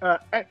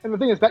 And the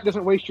thing is, that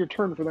doesn't waste your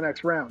turn for the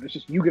next round. It's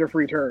just you get a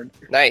free turn.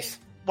 Nice.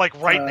 Like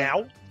right Uh,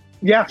 now?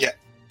 Yeah. Yeah.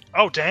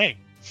 Oh dang!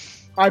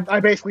 I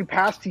basically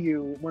pass to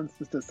you once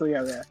this does. So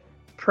yeah, that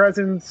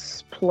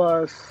presence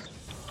plus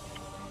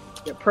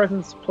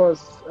presence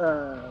plus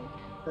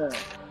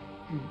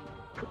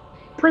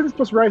presence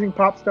plus rising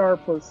pop star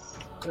plus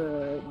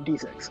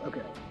d6.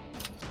 Okay,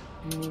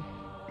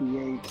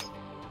 d8,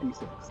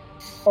 d6.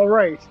 All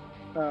right.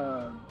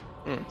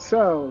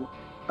 So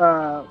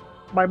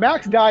my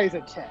max die is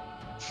a 10.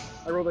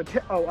 I rolled a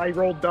 10. Oh, I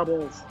rolled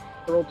doubles.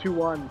 I rolled 2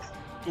 1s.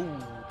 Ooh.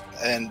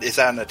 And is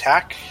that an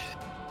attack?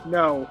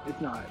 No, it's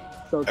not.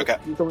 So Okay.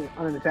 it's only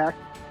on an attack.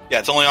 Yeah,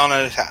 it's only on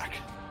an attack.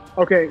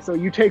 Okay, so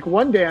you take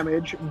 1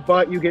 damage,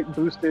 but you get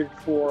boosted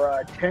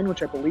for 10,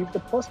 which I believe is a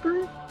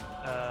 +3.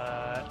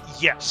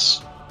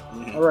 Yes.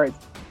 Mhm. All right.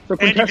 So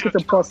And you Quintess get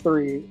gets a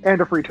 +3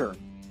 and a free turn,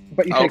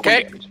 but you take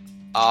Okay. 1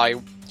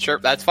 damage. Sure,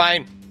 that's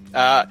fine.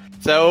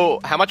 So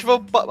how much of a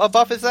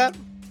buff is that?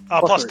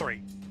 Plus Plus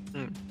 3.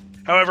 Hmm.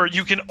 However,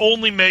 you can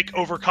only make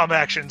overcome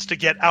actions to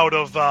get out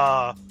of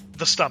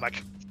the stomach.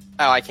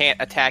 Oh, I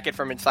can't attack it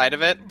from inside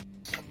of it?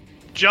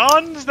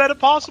 John, is that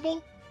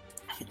possible?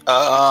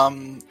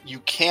 You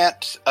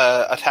can't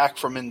attack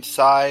from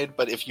inside,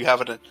 but if you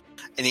have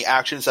any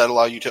actions that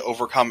allow you to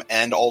overcome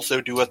and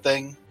also do a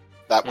thing,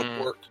 that would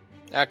work.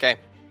 Okay.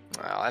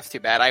 Well, that's too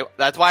bad.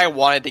 That's why I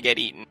wanted to get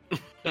eaten.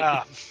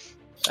 Ah,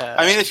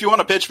 I mean, if you want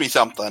to pitch me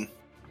something.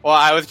 Well,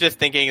 I was just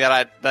thinking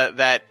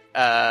that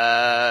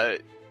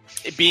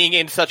being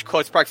in such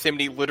close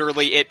proximity,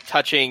 literally it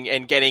touching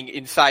and getting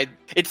inside,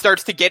 it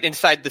starts to get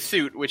inside the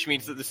suit, which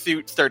means that the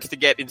suit starts to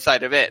get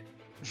inside of it.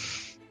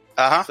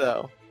 Uh-huh.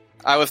 So,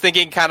 I was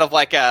thinking kind of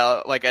like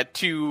a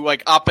two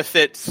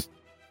opposites,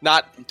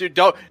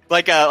 don't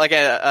like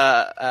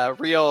a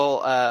real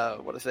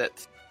what is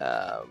it?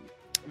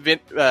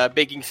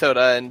 Baking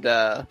soda and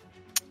yeah.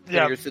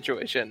 vinegar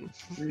situation.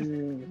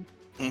 Mm.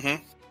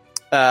 Mm-hmm.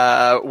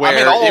 Where I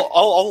mean,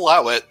 I'll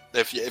allow it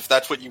if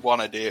that's what you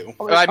want to do.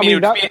 I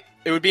mean, that-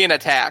 it would be an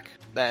attack.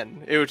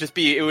 Then it would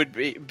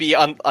be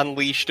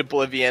unleashed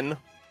oblivion. I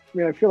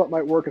mean, I feel it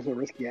might work as a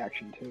risky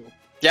action too.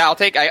 Yeah,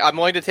 I'm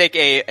willing to take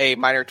a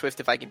minor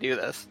twist if I can do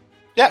this.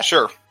 Yeah,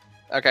 sure.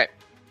 Okay,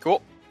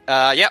 cool.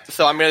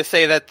 So I'm going to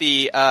say that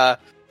the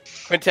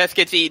Quintess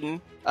gets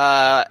eaten,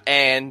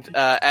 and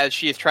as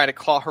she is trying to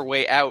claw her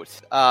way out,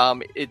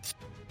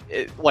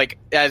 like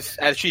as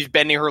she's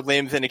bending her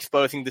limbs and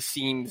exposing the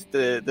seams,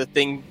 the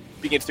thing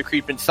begins to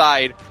creep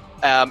inside.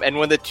 And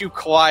when the two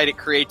collide, it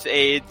creates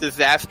a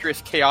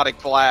disastrous, chaotic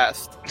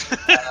blast.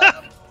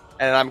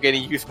 And I'm going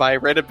to use my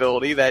red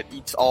ability that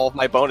eats all of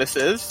my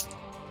bonuses.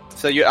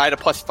 So I had a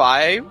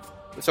 +5,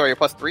 sorry, a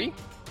 +3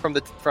 from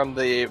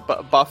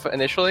the buff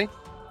initially,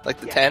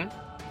 like the 10.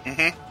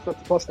 Mm-hmm. So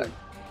that's a +3.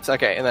 So,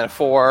 okay, and then a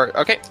 4.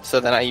 Okay,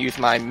 so then I use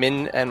my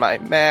min and my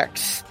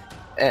max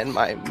and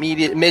my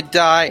mid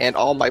die and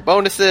all my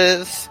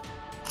bonuses.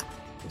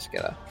 Just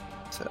gonna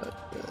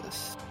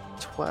this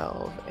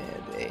 12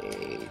 and a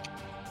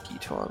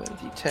d12 and a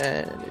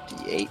d10 and a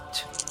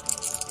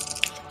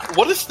d8.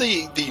 What is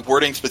the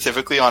wording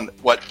specifically on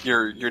what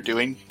you're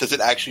doing? Does it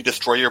actually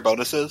destroy your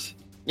bonuses?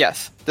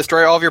 Yes,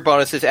 destroy all of your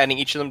bonuses, adding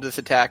each of them to this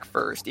attack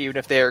first, even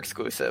if they are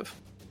exclusive.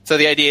 So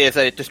the idea is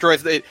that it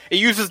destroys. It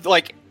uses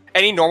like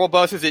any normal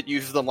bonuses. It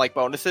uses them like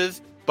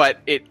bonuses, but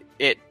it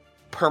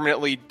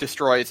permanently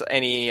destroys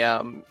any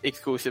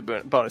exclusive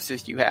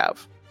bonuses you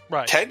have.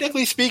 Right.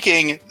 Technically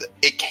speaking,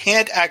 it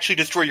can't actually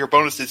destroy your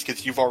bonuses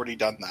because you've already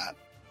done that.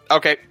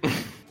 Okay.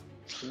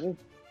 Cool.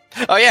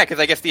 Oh yeah, because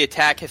I guess the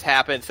attack has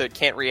happened, so it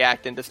can't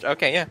react and just.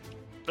 Okay, yeah.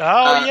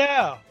 Oh,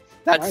 yeah.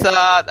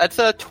 That's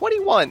a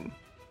 21.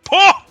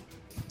 Oh!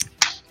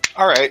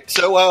 All right.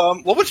 So,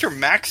 what was your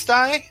max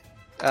die?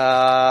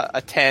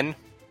 A 10.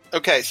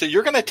 Okay, so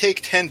you're going to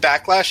take 10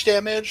 backlash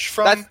damage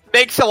from. That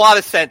makes a lot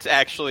of sense,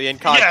 actually, in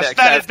context.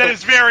 Yes, that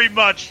is very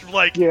much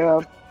like.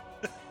 Yeah.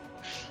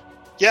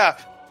 Yeah.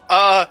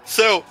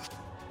 So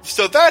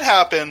that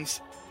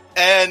happens,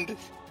 and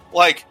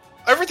like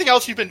everything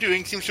else you've been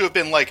doing seems to have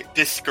been like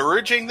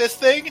discouraging this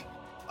thing.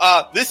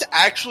 This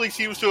actually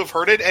seems to have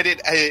hurt it,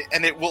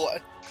 and it will.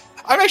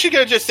 I'm actually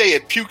going to just say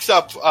it pukes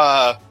up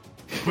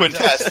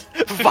Quintess.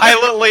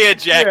 Violently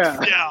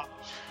eject. Yeah.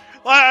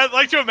 I'd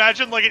like to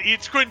imagine like it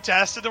eats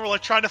Quintess, and then we're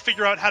like trying to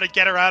figure out how to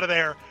get her out of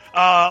there.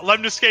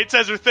 Lemniscate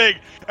says her thing,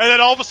 and then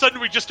all of a sudden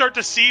we just start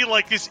to see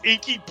like this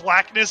inky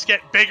blackness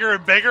get bigger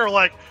and bigger.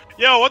 Like,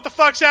 yo, what the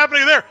fuck's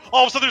happening there?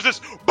 All of a sudden there's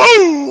this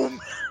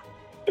boom!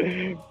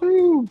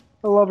 Ooh,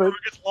 I love it. It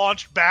gets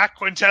launched back.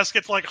 Quintess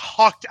gets like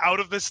hawked out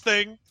of this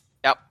thing.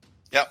 Yep.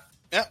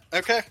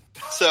 Okay.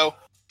 So,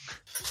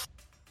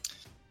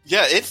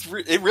 yeah,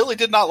 it really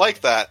did not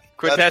like that.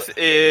 Quintess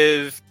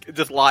is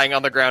just lying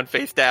on the ground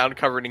face down,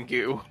 covered in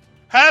goo.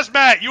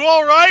 Hazmat, you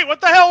alright?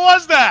 What the hell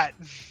was that?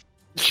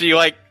 She,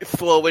 like,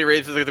 slowly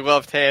raises her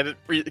gloved hand,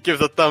 gives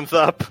a thumbs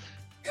up,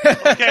 Okay,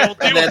 we'll deal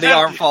and then with the that.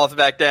 arm falls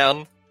back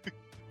down.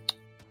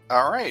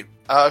 All right.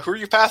 Who are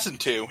you passing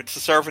to? It's the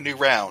start of a new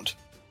round.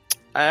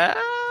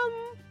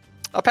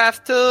 I'll pass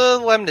to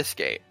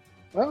Lemniscate.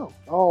 Oh,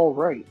 all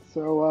right.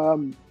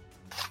 So,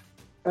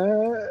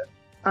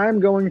 I'm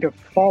going to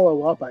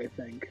follow up, I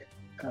think.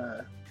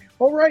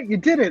 All right, you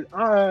did it.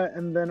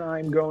 And then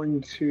I'm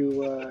going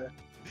to.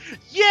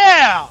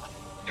 Yeah!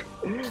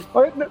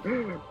 All right, no,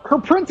 her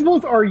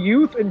principles are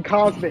youth and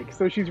cosmic,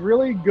 so she's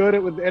really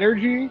good with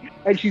energy,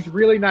 and she's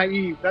really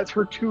naive. That's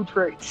her two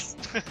traits.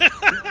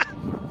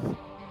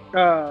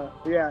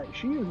 Yeah,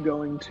 she is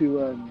going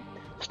to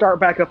start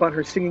back up on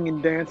her singing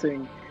and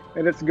dancing,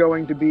 and it's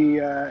going to be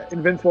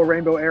Invincible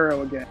Rainbow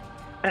Arrow again.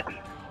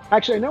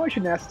 Actually, I know I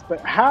shouldn't ask this,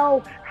 but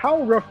how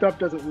roughed up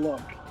does it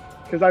look?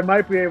 Because I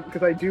might be able,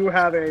 because I do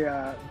have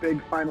a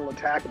big final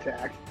attack.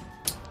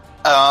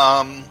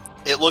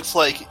 It looks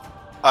like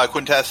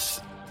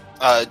Quintess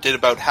did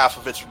about half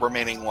of its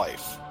remaining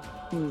life.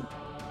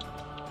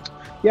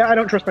 Yeah, I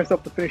don't trust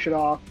myself to finish it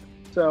off,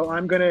 so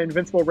I'm going to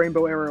Invincible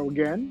Rainbow Arrow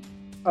again.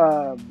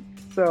 As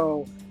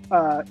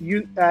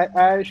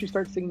she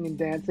starts singing and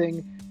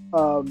dancing,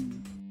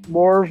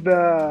 more of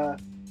the,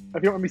 if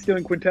you don't want me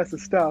stealing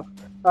Quintess's stuff,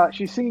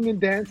 she's singing and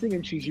dancing,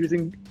 and she's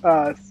using,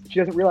 she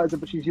doesn't realize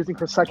it, but she's using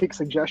her psychic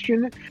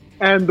suggestion,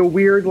 and the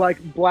weird,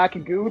 like, black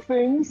goo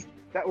things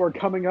that were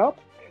coming up,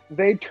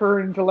 they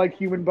turn into, like,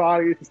 human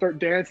bodies and start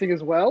dancing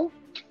as well.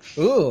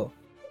 Ooh.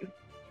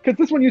 Because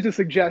this one uses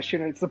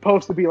suggestion, and it's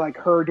supposed to be like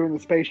her doing the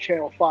Space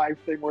Channel 5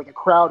 thing where the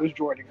crowd is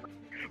joining her.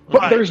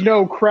 But Right. there's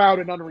no crowd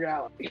in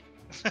unreality.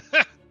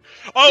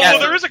 Well,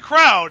 there is a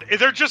crowd.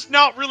 They're just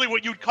not really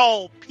what you'd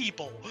call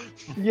people.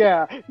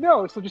 Yeah.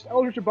 No, so just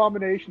Eldritch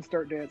Abomination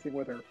start dancing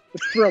with her.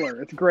 It's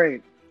Thriller. It's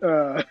great.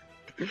 I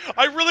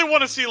really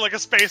want to see like a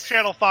Space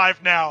Channel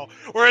 5 now,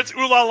 where it's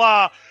ooh la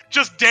la,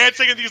 just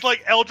dancing and these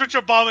like Eldritch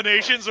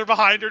Abominations are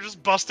behind her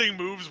just busting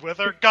moves with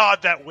her.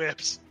 God, that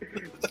whips.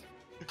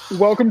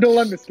 Welcome to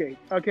Lemniscate.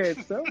 Okay,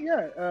 so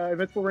yeah,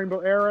 Invincible Rainbow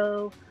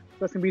Arrow.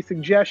 That's going to be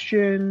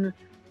Suggestion,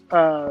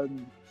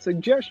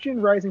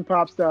 Rising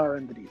Pop Star,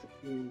 and the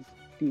D6.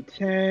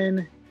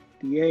 D10,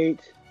 D8,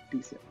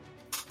 D6.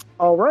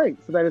 Alright,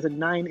 so that is a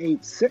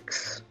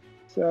 9-8-6.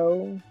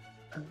 So,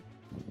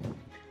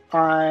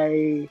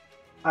 I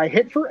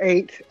hit for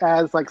 8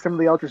 as like some of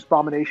the Eldritch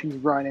Abominations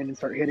run in and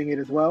start hitting it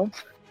as well.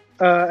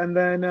 And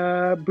then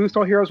boost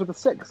all heroes with a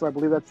 6, so I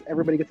believe that's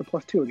everybody gets a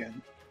 +2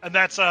 again. And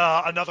that's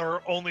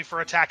another only for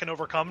attack and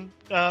overcome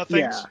things?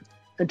 Yeah,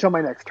 until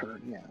my next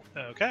turn, yeah.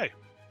 Okay.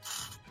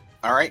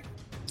 All right.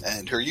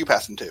 And who are you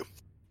passing to?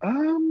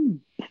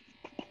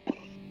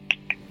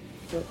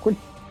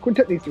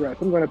 Quintet needs to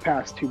rest. I'm going to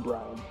pass to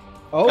Brown.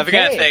 I was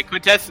gonna say, Okay.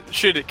 Quintess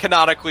should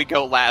canonically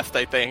go last,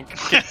 I think.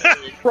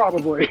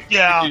 Probably.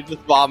 Yeah. She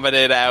just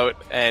vomited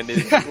out and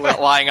is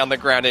lying on the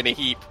ground in a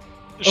heap.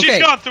 She's Okay.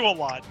 gone through a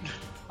lot.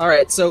 All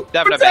right, so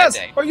Having a bad Quintess,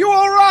 day. are you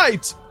all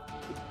right?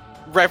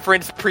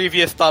 Reference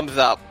previous thumbs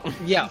up.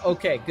 Yeah,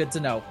 okay, good to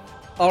know.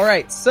 All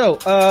right, so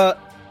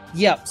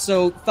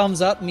so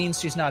thumbs up means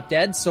she's not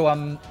dead. So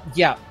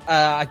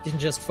I can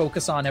just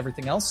focus on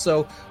everything else.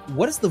 So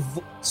what is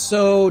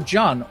so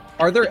John?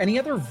 Are there any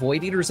other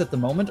Void Eaters at the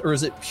moment, or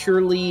is it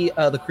purely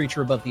the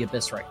creature above the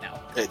abyss right now?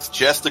 It's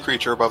just the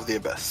creature above the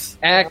abyss.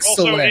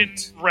 Excellent. Also in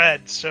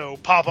red, so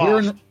pop We're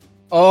off. in-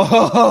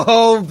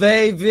 Oh,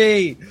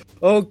 baby.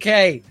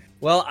 Okay.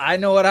 Well, I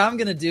know what I'm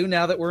going to do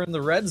now that we're in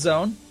the red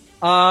zone.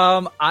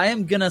 I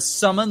am going to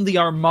summon the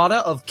Armada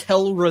of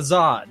Kel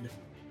Razad.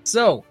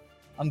 So,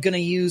 I'm going to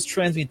use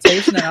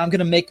Transmutation, and I'm going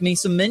to make me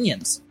some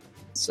minions.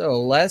 So,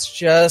 let's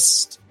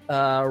just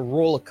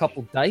roll a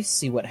couple dice,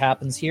 see what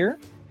happens here.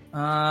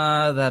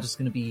 That is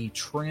going to be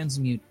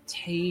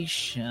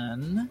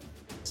Transmutation.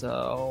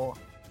 So,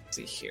 let's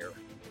see here.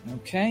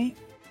 Okay.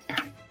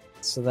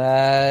 So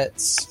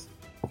that's...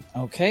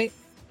 Okay,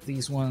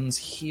 these ones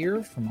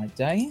here for my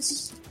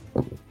dice.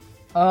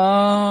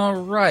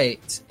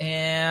 Right,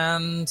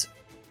 and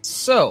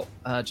so,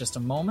 just a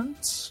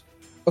moment.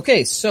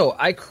 Okay, so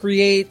I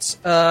create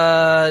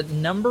a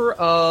number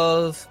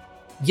of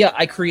Yeah,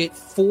 I create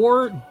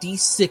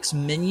 4d6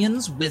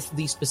 minions with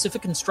the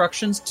specific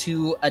instructions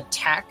to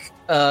attack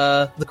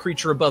the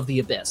creature above the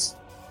abyss.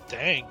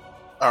 Dang.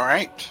 All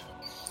right.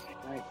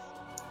 Nice.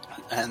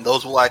 And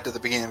those will act at the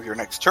beginning of your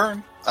next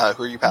turn.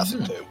 Who are you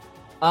passing to?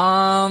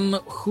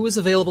 Who is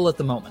available at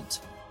the moment?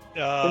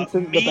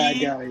 Vincent, the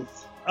bad guys.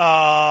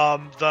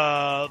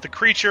 The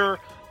creature,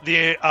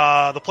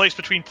 the place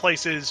between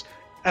places,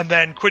 and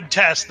then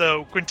Quintess,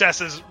 though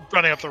Quintess is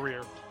running up the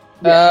rear.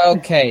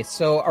 Okay,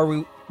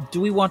 so do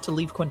we want to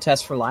leave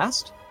Quintess for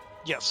last?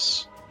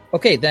 Yes.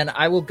 Okay, then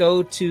I will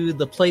go to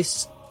the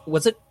place.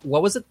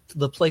 What was it?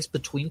 The place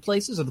between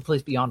places or the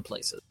place beyond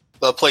places?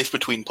 The place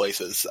between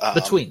places.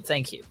 Between,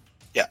 thank you.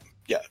 Yeah.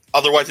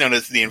 Otherwise known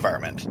as the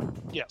environment.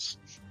 Yes.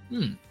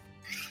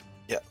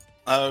 Yeah.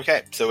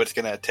 Okay, so it's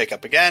going to take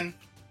up again.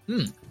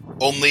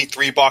 Only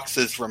 3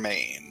 boxes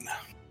remain.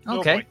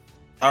 Okay. Oh boy.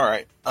 All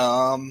right.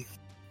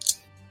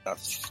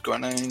 That's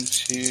going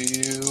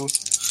to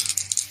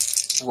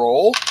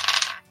roll.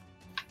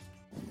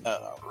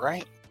 All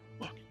right.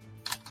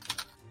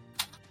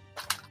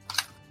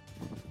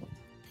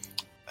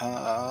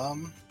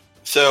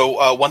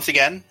 So once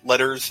again,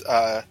 letters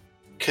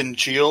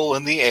congeal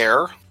in the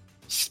air,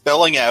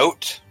 spelling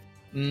out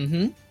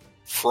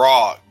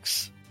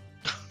frogs.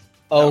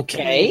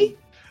 Okay.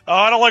 Oh,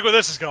 I don't like where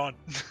this is going.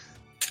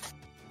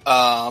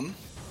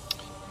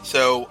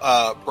 So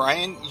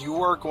Brian,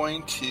 you are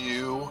going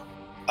to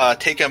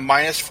take a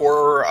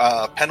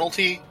 -4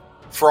 penalty,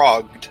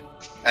 frogged,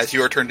 as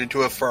you are turned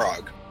into a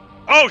frog.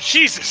 Oh,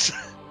 Jesus!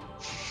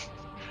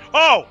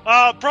 Oh,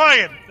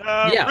 Brian,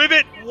 Yeah.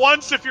 ribbit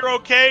once if you're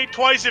okay,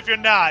 twice if you're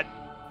not.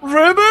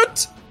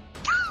 Ribbit!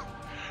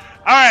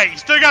 Alright, you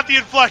still got the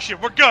inflection,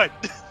 we're good.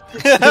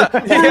 Ribbit!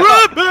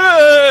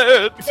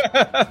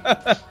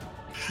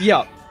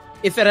 Yeah.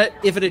 If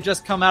it had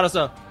just come out as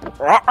a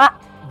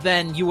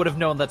then you would have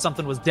known that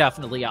something was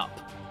definitely up.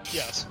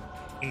 Yes.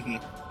 Mm-hmm.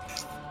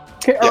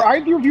 Okay, Yeah. are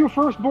either of you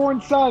firstborn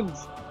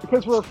sons?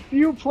 Because we're a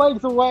few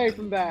plagues away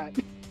from that.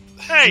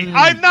 Hey,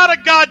 I'm not a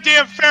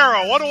goddamn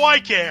pharaoh, what do I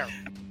care?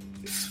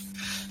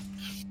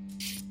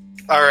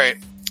 All right.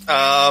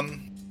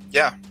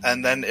 Yeah,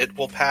 and then it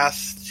will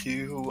pass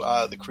to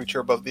the creature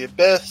above the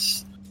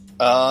abyss.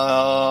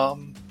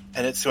 And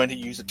it's going to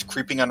use its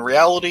creeping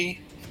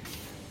unreality.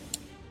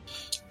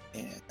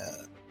 And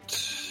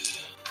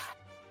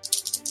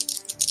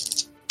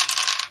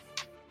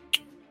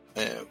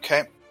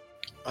okay.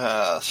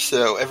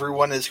 So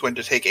everyone is going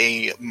to take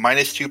a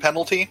 -2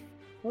 penalty,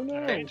 Oh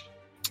no. Right.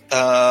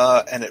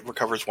 and it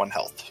recovers 1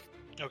 health.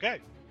 Okay.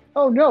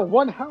 Oh no,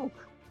 1 health.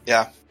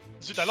 Yeah.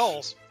 Zut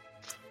alls.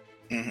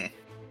 Mm-hmm.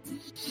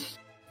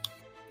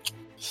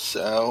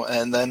 So,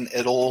 and then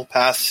it'll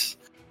pass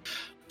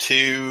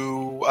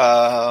to,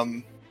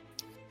 And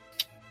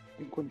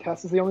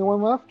Quintess is the only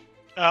one left?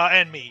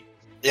 And me.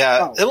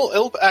 yeah, Oh.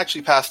 it'll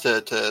actually pass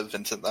to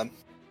Vincent then.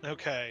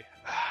 Okay.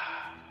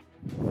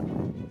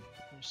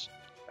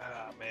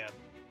 Man.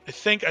 I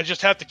think I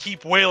just have to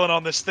keep wailing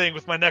on this thing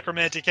with my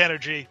necromantic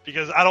energy,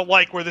 because I don't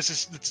like where this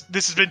has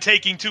been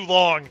taking too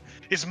long.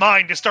 His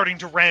mind is starting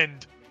to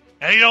rend,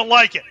 and he don't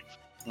like it.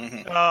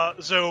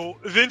 Mm-hmm. So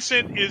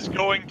Vincent is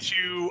going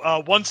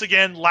to once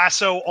again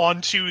lasso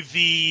onto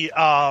the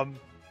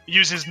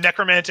use his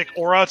necromantic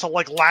aura to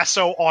like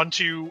lasso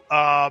onto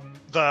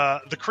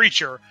the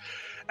creature,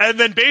 and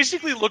then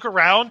basically look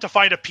around to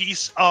find a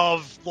piece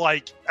of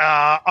like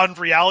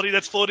unreality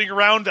that's floating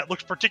around that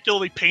looks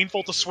particularly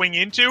painful to swing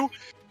into,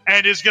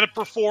 and is going to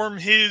perform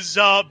his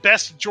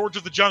best George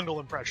of the Jungle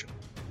impression.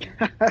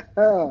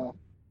 Oh.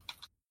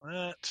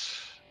 That.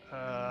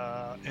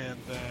 And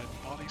then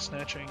body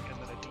snatching, and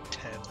then a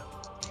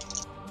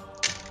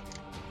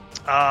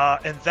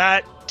d10. And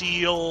that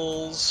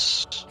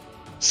deals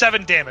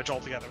 7 damage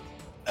altogether.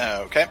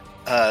 Okay.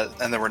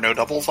 And there were no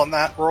doubles on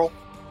that roll?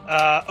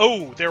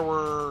 There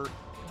were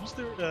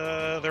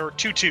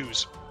 2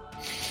 2s.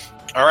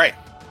 All right.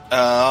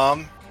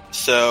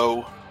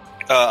 So,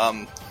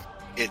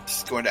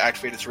 it's going to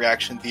activate its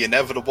reaction, the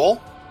inevitable,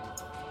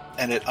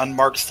 and it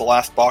unmarks the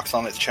last box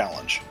on its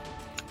challenge.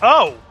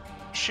 Oh,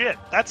 shit,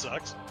 that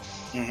sucks.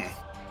 Mm-hmm.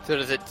 So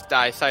does its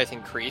die size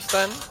increase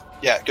then?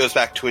 Yeah, it goes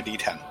back to a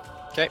D10.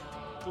 Okay.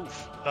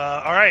 Oof.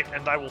 Alright,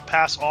 and I will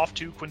pass off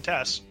to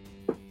Quintess.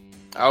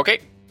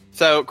 Okay.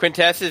 So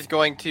Quintess is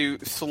going to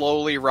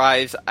slowly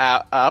rise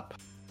up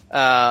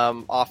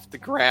off the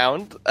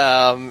ground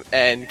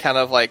and kind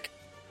of like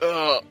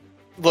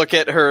look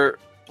at her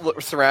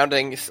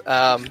surroundings.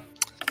 I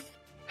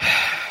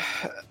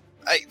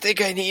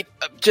think I need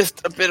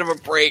just a bit of a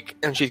break,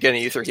 and she's going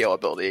to use her heal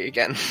ability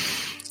again.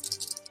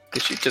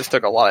 Because she just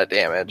took a lot of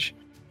damage.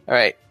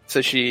 Alright,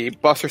 so she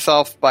buffs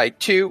herself by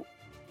 2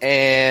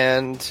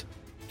 and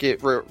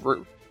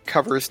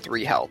recovers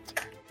 3 health.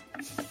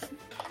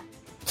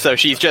 So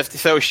she just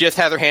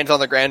has her hands on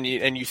the ground,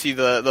 and you see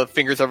the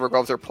fingers of her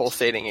gloves are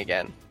pulsating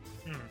again.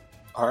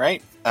 All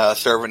right.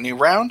 Start of a new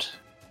round.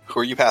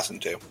 Who are you passing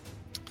to?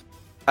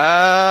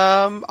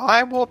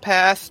 I will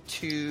pass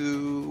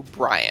to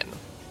Brian.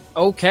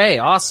 Okay,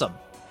 awesome.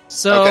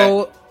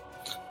 So,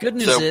 good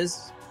news So-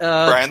 is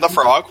Brian the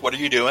Frog, what are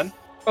you doing?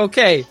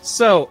 Okay,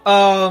 so,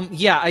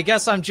 yeah, I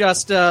guess I'm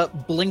just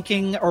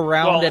blinking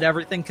around Well, at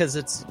everything because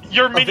it's...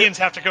 Your minions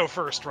have to go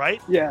first,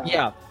 right? Yeah.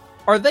 Yeah.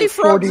 Are they It's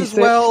frogs as 4d6.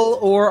 well,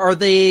 or are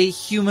they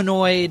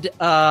humanoid,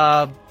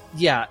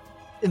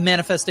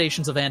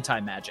 manifestations of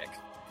anti-magic?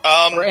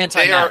 Or They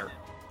antimatter?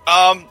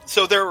 are,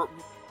 so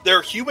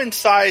they're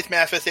human-sized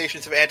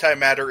manifestations of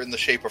antimatter in the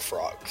shape of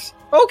frogs.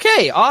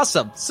 Okay,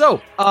 awesome.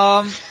 So,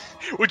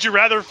 Would you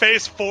rather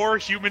face 4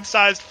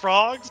 human-sized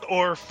frogs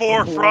or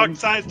 4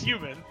 frog-sized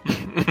human?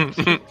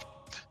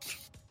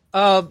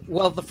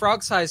 well, the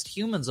frog-sized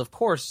humans, of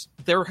course,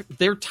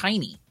 they're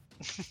tiny.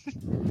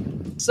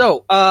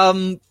 So,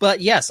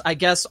 but yes, I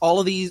guess all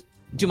of these...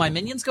 Do my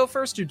minions go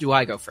first, or do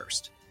I go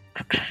first?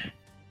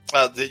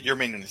 Your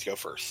minions go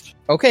first.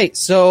 Okay,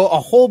 so a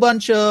whole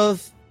bunch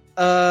of...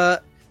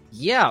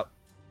 yeah.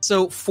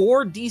 So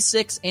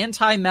 4d6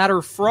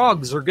 antimatter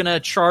frogs are gonna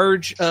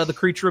charge the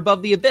creature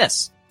above the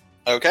abyss.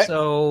 Okay.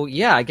 So,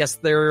 yeah, I guess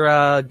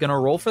they're gonna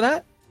roll for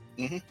that?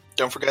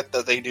 Don't forget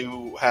that they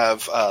do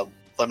have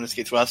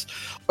Lemniscate's West.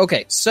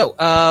 Okay,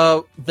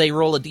 so they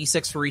roll a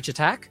d6 for each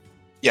attack?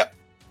 Yep.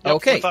 Yep,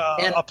 Okay. With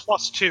and- a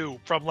 +2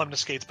 from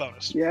Lemniscate's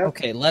bonus. Yeah.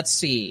 Okay, let's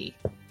see.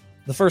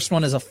 The first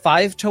one is a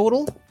 5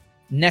 total.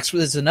 Next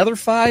is another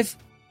 5.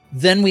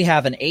 Then we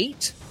have an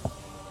 8.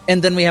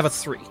 And then we have a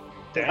 3. How'd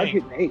Dang.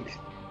 you get an 8?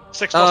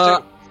 6 plus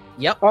 2.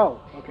 Yep. Oh,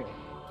 okay.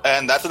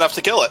 And that's enough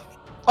to kill it.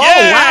 Oh, wow!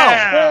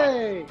 Yeah!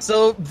 Hey!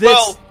 So this...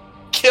 Well,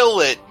 kill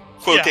it,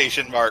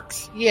 quotation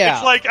marks. yeah.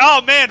 It's like,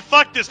 oh man,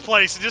 fuck this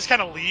place. It just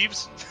kind of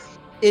leaves.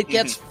 It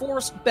gets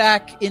forced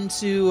back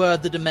into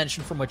the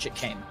dimension from which it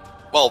came.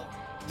 Well,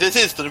 this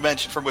is the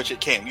dimension from which it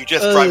came. You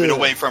just drive it Ugh.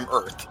 away from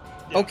Earth.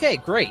 Yeah. Okay,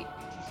 great.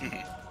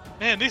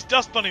 Man, these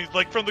dust bunnies,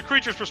 like from the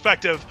creature's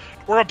perspective,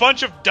 were a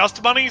bunch of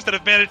dust bunnies that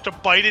have managed to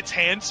bite its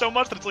hand so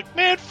much that it's like,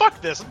 man, fuck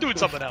this. I'm doing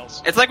something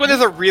else. It's like when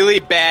there's a really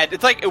bad.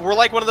 It's like we're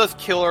like one of those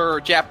killer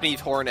Japanese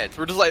hornets.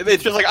 We're just like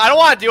it's just like I don't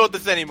want to deal with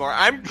this anymore.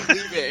 I'm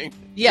leaving.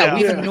 Yeah, Yeah.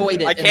 we've Yeah.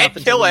 annoyed it. I can't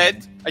enough kill until-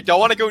 it. I don't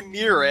want to go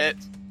near it.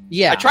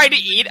 Yeah. I tried to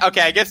eat.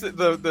 Okay, I guess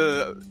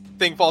the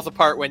thing falls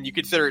apart when you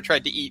consider it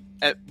tried to eat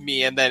at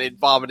me and then it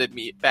vomited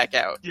me back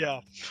out.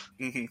 Yeah.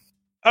 hmm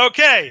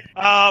Okay,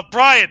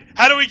 Brian,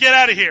 how do we get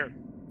out of here?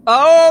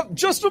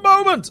 Just a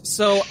moment.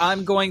 So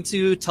I'm going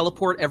to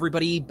teleport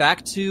everybody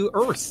back to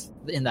Earth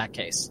in that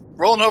case.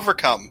 Roll and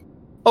overcome.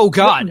 Oh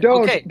God.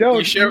 Don't, Okay. don't.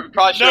 You should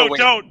probably should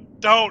No,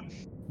 don't.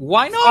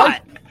 Why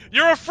not?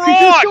 You're a You're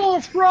frog! still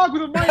a frog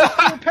with a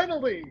 -4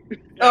 penalty.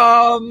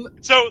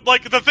 So,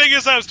 like, the thing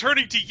is, I was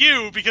turning to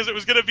you because it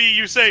was going to be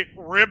you say,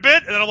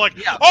 ribbit, and then I'm like,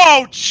 Yeah.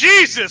 oh,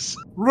 Jesus!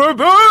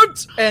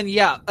 Ribbit! And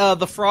yeah,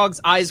 the frog's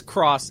eyes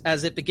cross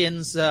as it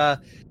begins,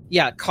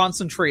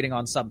 concentrating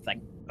on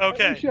something.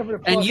 Okay.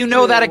 And you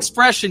know that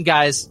expression,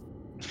 guys.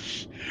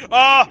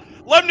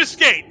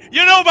 Lemniscate,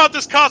 you know about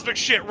this cosmic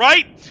shit,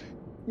 right?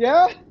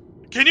 Yeah,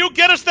 Can you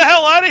get us the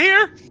hell out of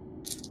here?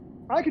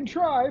 I can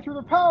try through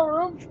the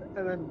power of.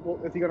 And then, well,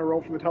 is he going to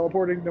roll for the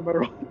teleporting no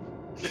matter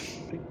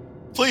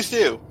what? Please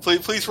do.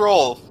 Please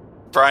roll,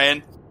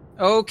 Brian.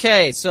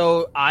 Okay,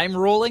 so I'm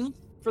rolling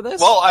for this?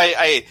 Well,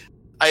 I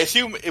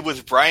assume it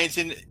was Brian's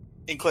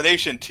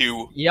inclination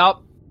to Yep.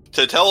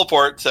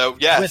 teleport, so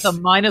yes. With a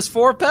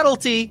 -4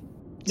 penalty.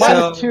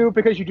 Minus So, 2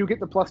 because you do get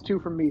the +2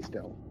 from me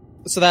still.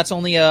 so that's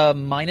only a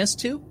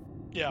 -2?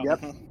 Yeah.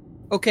 Yep.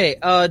 Okay,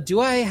 do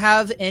I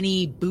have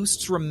any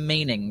boosts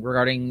remaining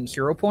regarding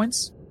hero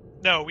points?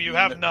 No, you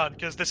have none,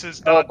 because this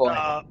is Oh, not,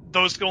 boy.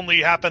 those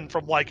only happen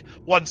from, like,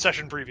 one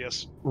session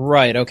previous.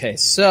 Right, okay,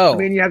 so... I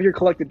mean, you have your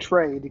collected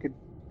trade. You could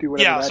do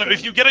whatever. Yeah, that so does.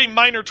 if you get a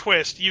minor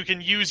twist, you can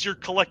use your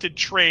collected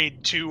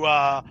trade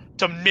to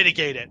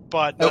mitigate it,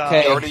 but...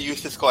 Okay. He already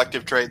used his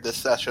collective trade this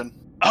session.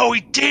 Oh,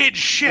 he did!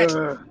 Shit!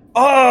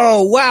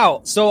 Oh,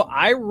 wow! So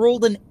I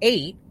rolled an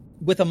 8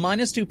 with a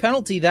 -2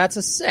 penalty, that's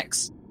a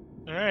 6.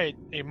 Alright,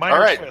 a minor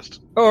Alright.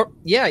 twist. Oh,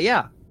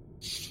 yeah.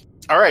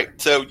 All right,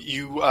 so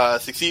you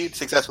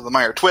success with a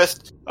minor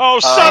twist. Oh,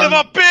 son of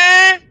a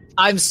bitch!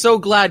 I'm so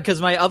glad,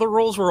 because my other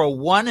rolls were a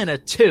 1 and a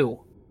 2.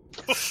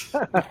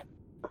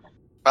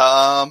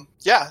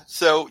 Yeah.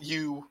 So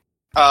you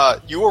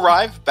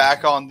arrive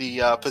back on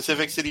the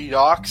Pacific City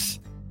docks.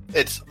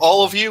 It's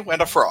all of you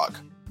and a frog.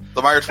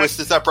 The minor twist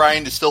is that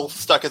Brian is still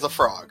stuck as a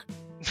frog.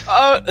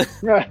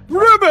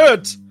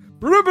 Ribbit!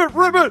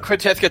 Ribbit!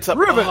 Cortez gets up.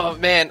 Ribbit. Oh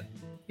man,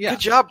 Yeah. good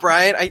job,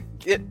 Brian.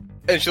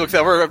 And she looks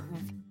over.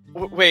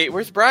 Wait,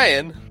 where's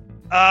Brian?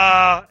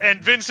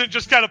 And Vincent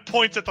just kind of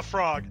points at the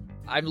frog.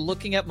 I'm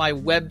looking at my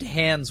webbed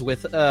hands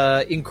with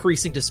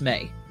increasing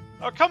dismay.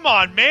 Oh, come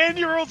on, man,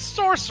 you're a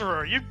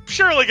sorcerer. You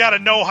surely gotta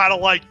know how to,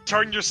 like,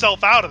 turn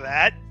yourself out of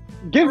that.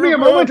 Give me a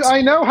moment. I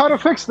know how to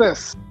fix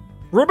this.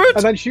 Ribbit!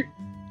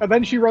 And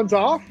then she runs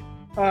off.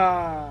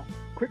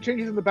 Quick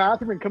changes in the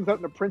bathroom and comes out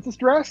in a princess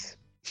dress.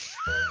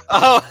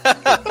 Oh,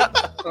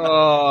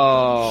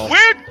 Oh.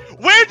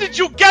 Where did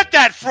you get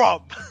that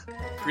from?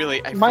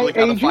 really? I My really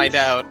gotta agents? find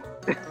out.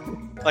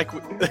 Like,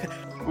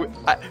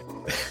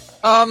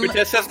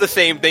 Cortez says the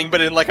same thing,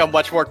 but in like a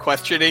much more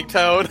questioning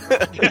tone.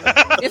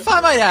 If I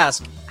might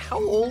ask,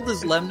 how old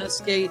is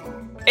Lemniscate?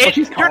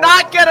 she's You're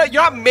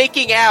not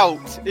making out.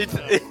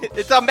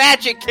 It's a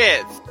magic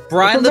kiss.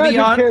 Brian It's a magic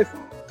LeBion, kiss.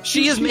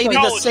 she is She's maybe like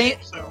the College same. age,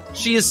 so-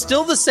 She is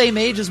still the same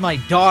age as my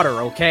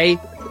daughter. Okay,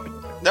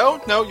 No,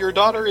 your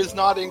daughter is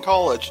not in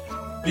college.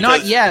 not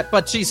Because- yet,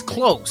 but she's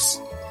close.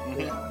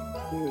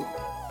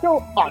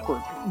 So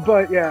awkward.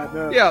 But yeah,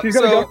 no. Yeah, She's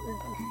gonna so- go.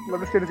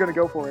 Lemniscate is gonna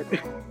go for it.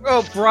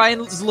 Well,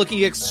 Brian's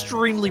looking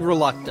extremely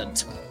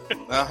reluctant.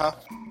 Uh-huh.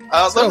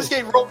 So- Let's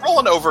get roll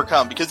an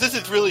overcome, because this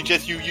is really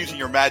just you using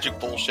your magic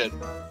bullshit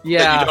that you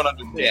Yeah. don't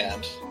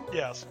understand.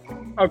 Yes.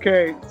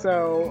 Okay,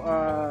 so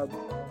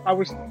I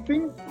was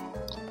thinking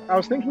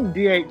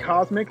D8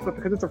 cosmic, but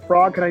because it's a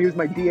frog, can I use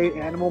my D8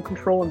 animal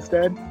control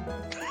instead?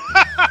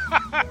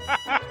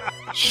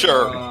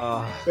 Sure.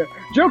 Yeah.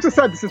 Jokes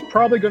aside, this is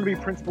probably going to be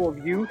Principle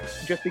of Youth,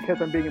 just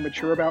because I'm being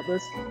immature about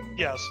this.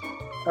 Yes.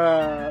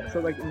 So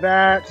like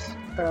that.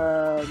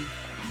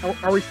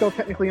 Are we still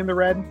technically in the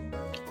red?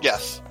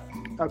 Yes.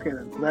 Okay,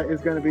 then. So that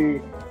is going to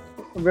be.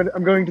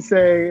 I'm going to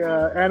say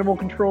animal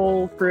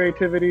control,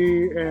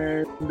 creativity,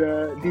 and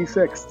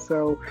D6.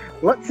 So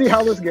let's see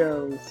how this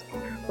goes.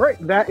 All right,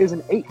 that is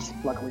an 8,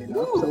 luckily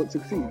enough, so it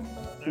succeeds.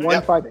 Yeah.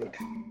 1, 5,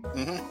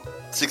 8.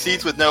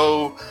 Succeeds with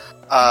no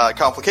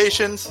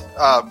complications.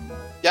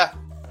 Yeah,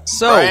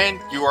 So Brian,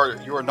 you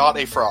are not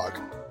a frog.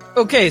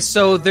 okay,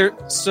 so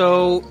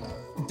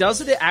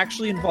does it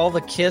actually involve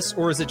a kiss,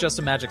 or is it just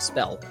a magic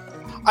spell?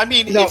 I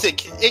mean, No.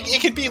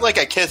 it could be like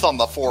a kiss on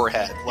the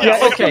forehead. Like,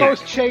 Yeah, it's okay. the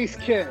most chase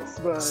kiss.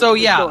 But So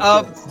it's yeah, still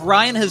a kiss.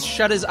 Brian has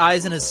shut his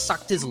eyes and has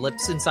sucked his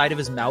lips inside of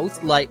his mouth,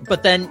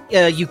 but then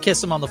you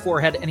kiss him on the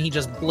forehead and he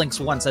just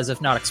blinks once as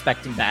if not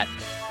expecting that,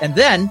 and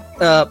then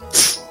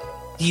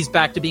he's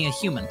back to being a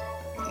human.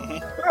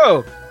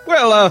 Oh,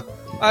 well,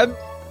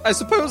 I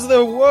suppose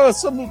there were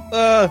some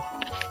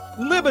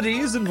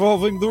liberties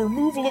involving the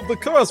removal of the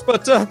curse,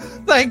 but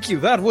thank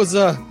you. That was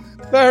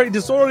very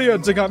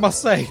disorienting, I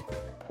must say.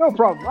 No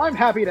problem. I'm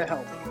happy to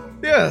help.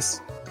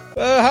 Yes.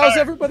 How's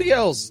everybody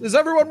else? Is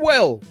everyone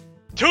well?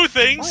 2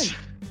 things.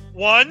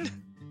 1,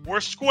 we're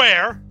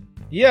square.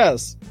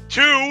 Yes.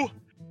 2,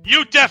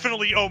 you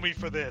definitely owe me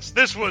for this.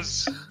 This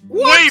was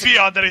What? way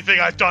beyond anything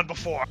I've done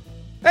before.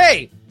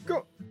 Hey,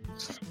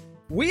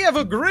 we have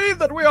agreed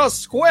that we are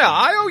square.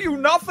 I owe you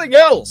nothing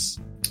else.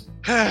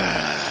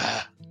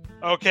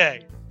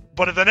 Okay,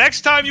 but if the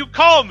next time you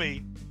call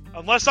me,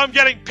 unless I'm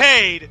getting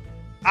paid,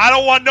 I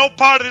don't want no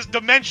part of this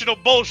dimensional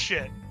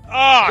bullshit.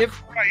 Ah,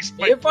 Christ,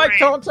 my If I brain.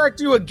 contact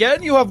you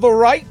again, you have the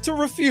right to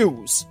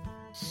refuse.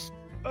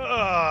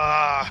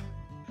 I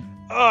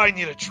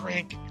need a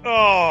drink.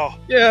 Oh,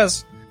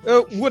 Yes.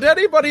 Would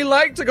anybody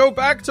like to go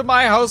back to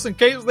my house in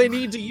case they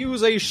need to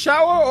use a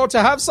shower or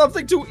to have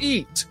something to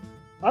eat?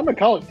 I'm a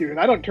college student.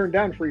 I don't turn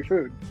down free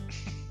food.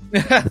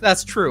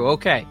 That's true.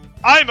 Okay,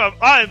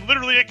 I'm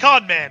literally a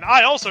con man.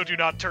 I also do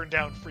not turn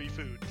down free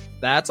food.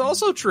 that's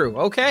also true.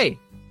 Okay,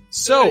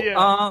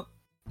 so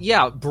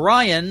Yeah.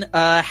 Brian,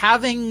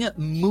 having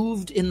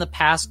moved in the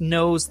past,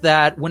 knows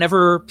that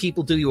whenever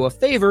people do you a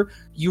favor,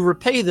 you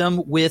repay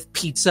them with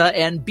pizza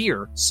and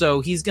beer.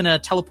 So he's gonna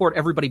teleport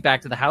everybody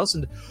back to the house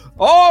and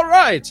All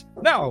right.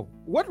 Now,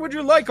 what would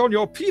you like on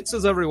your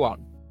pizzas,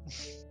 everyone?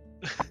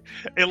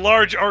 A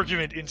large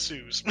argument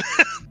ensues.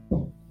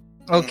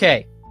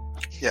 okay.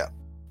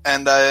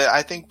 and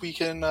I think we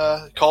can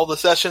call the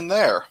session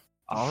there.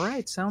 All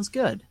right, sounds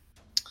good.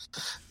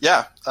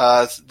 Yeah.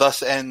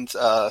 Thus ends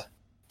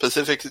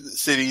Pacific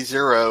City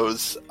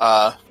Zero's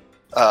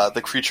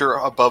the creature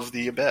above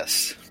the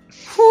abyss.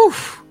 Whew.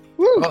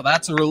 Oh,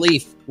 that's a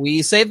relief.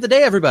 We saved the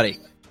day, everybody.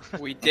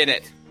 We did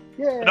it.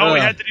 Yeah. And all we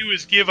had to do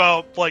is give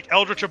a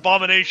Eldritch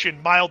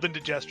Abomination mild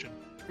indigestion.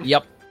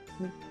 Yep.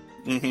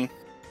 Mm-hmm. I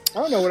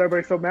don't know what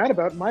everybody's so mad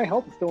about. My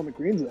health is still in the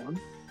green zone.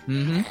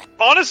 Mm-hmm.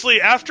 Honestly,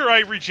 after I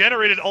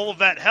regenerated all of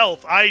that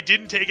health, I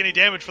didn't take any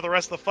damage for the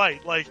rest of the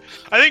fight. Like,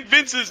 I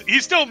think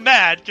he's still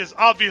mad, because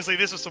obviously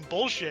this is some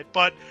bullshit,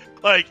 but,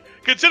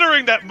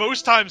 considering that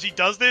most times he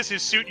does this,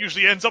 his suit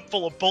usually ends up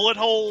full of bullet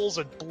holes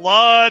and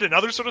blood and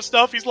other sort of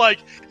stuff, he's like,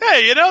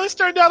 hey, this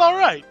turned out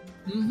alright.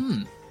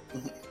 Mm-hmm.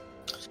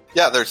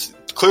 Yeah, there's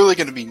clearly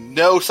going to be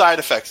no side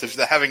effects of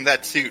having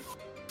that suit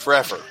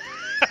forever.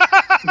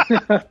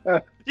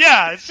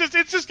 Yeah, it's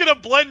just gonna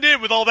blend in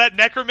with all that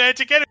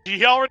necromantic energy.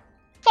 He already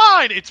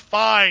fine. It's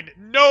fine.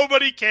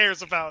 Nobody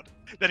cares about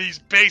that. He's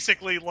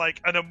basically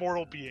like an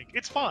immortal being.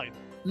 It's fine.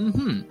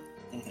 Mm-hmm.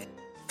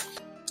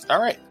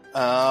 All right.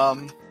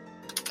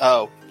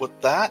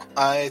 With that,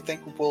 I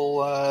think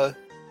we'll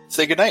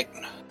say goodnight.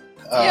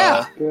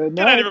 Yeah. Good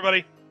Good night,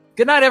 everybody.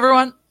 Good night,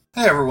 everyone.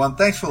 Hey everyone,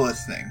 thanks for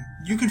listening.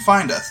 You can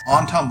find us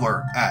on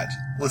Tumblr at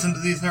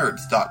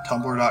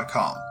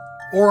listentothesenerds.tumblr.com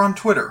or on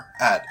Twitter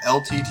at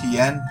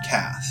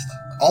LTTNcast.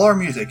 All our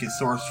music is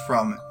sourced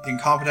from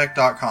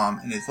incompetech.com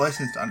and is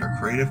licensed under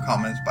Creative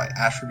Commons by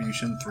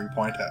Attribution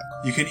 3.0.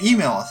 You can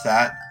email us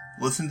at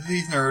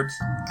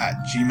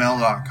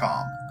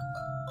listentothesenerds@gmail.com.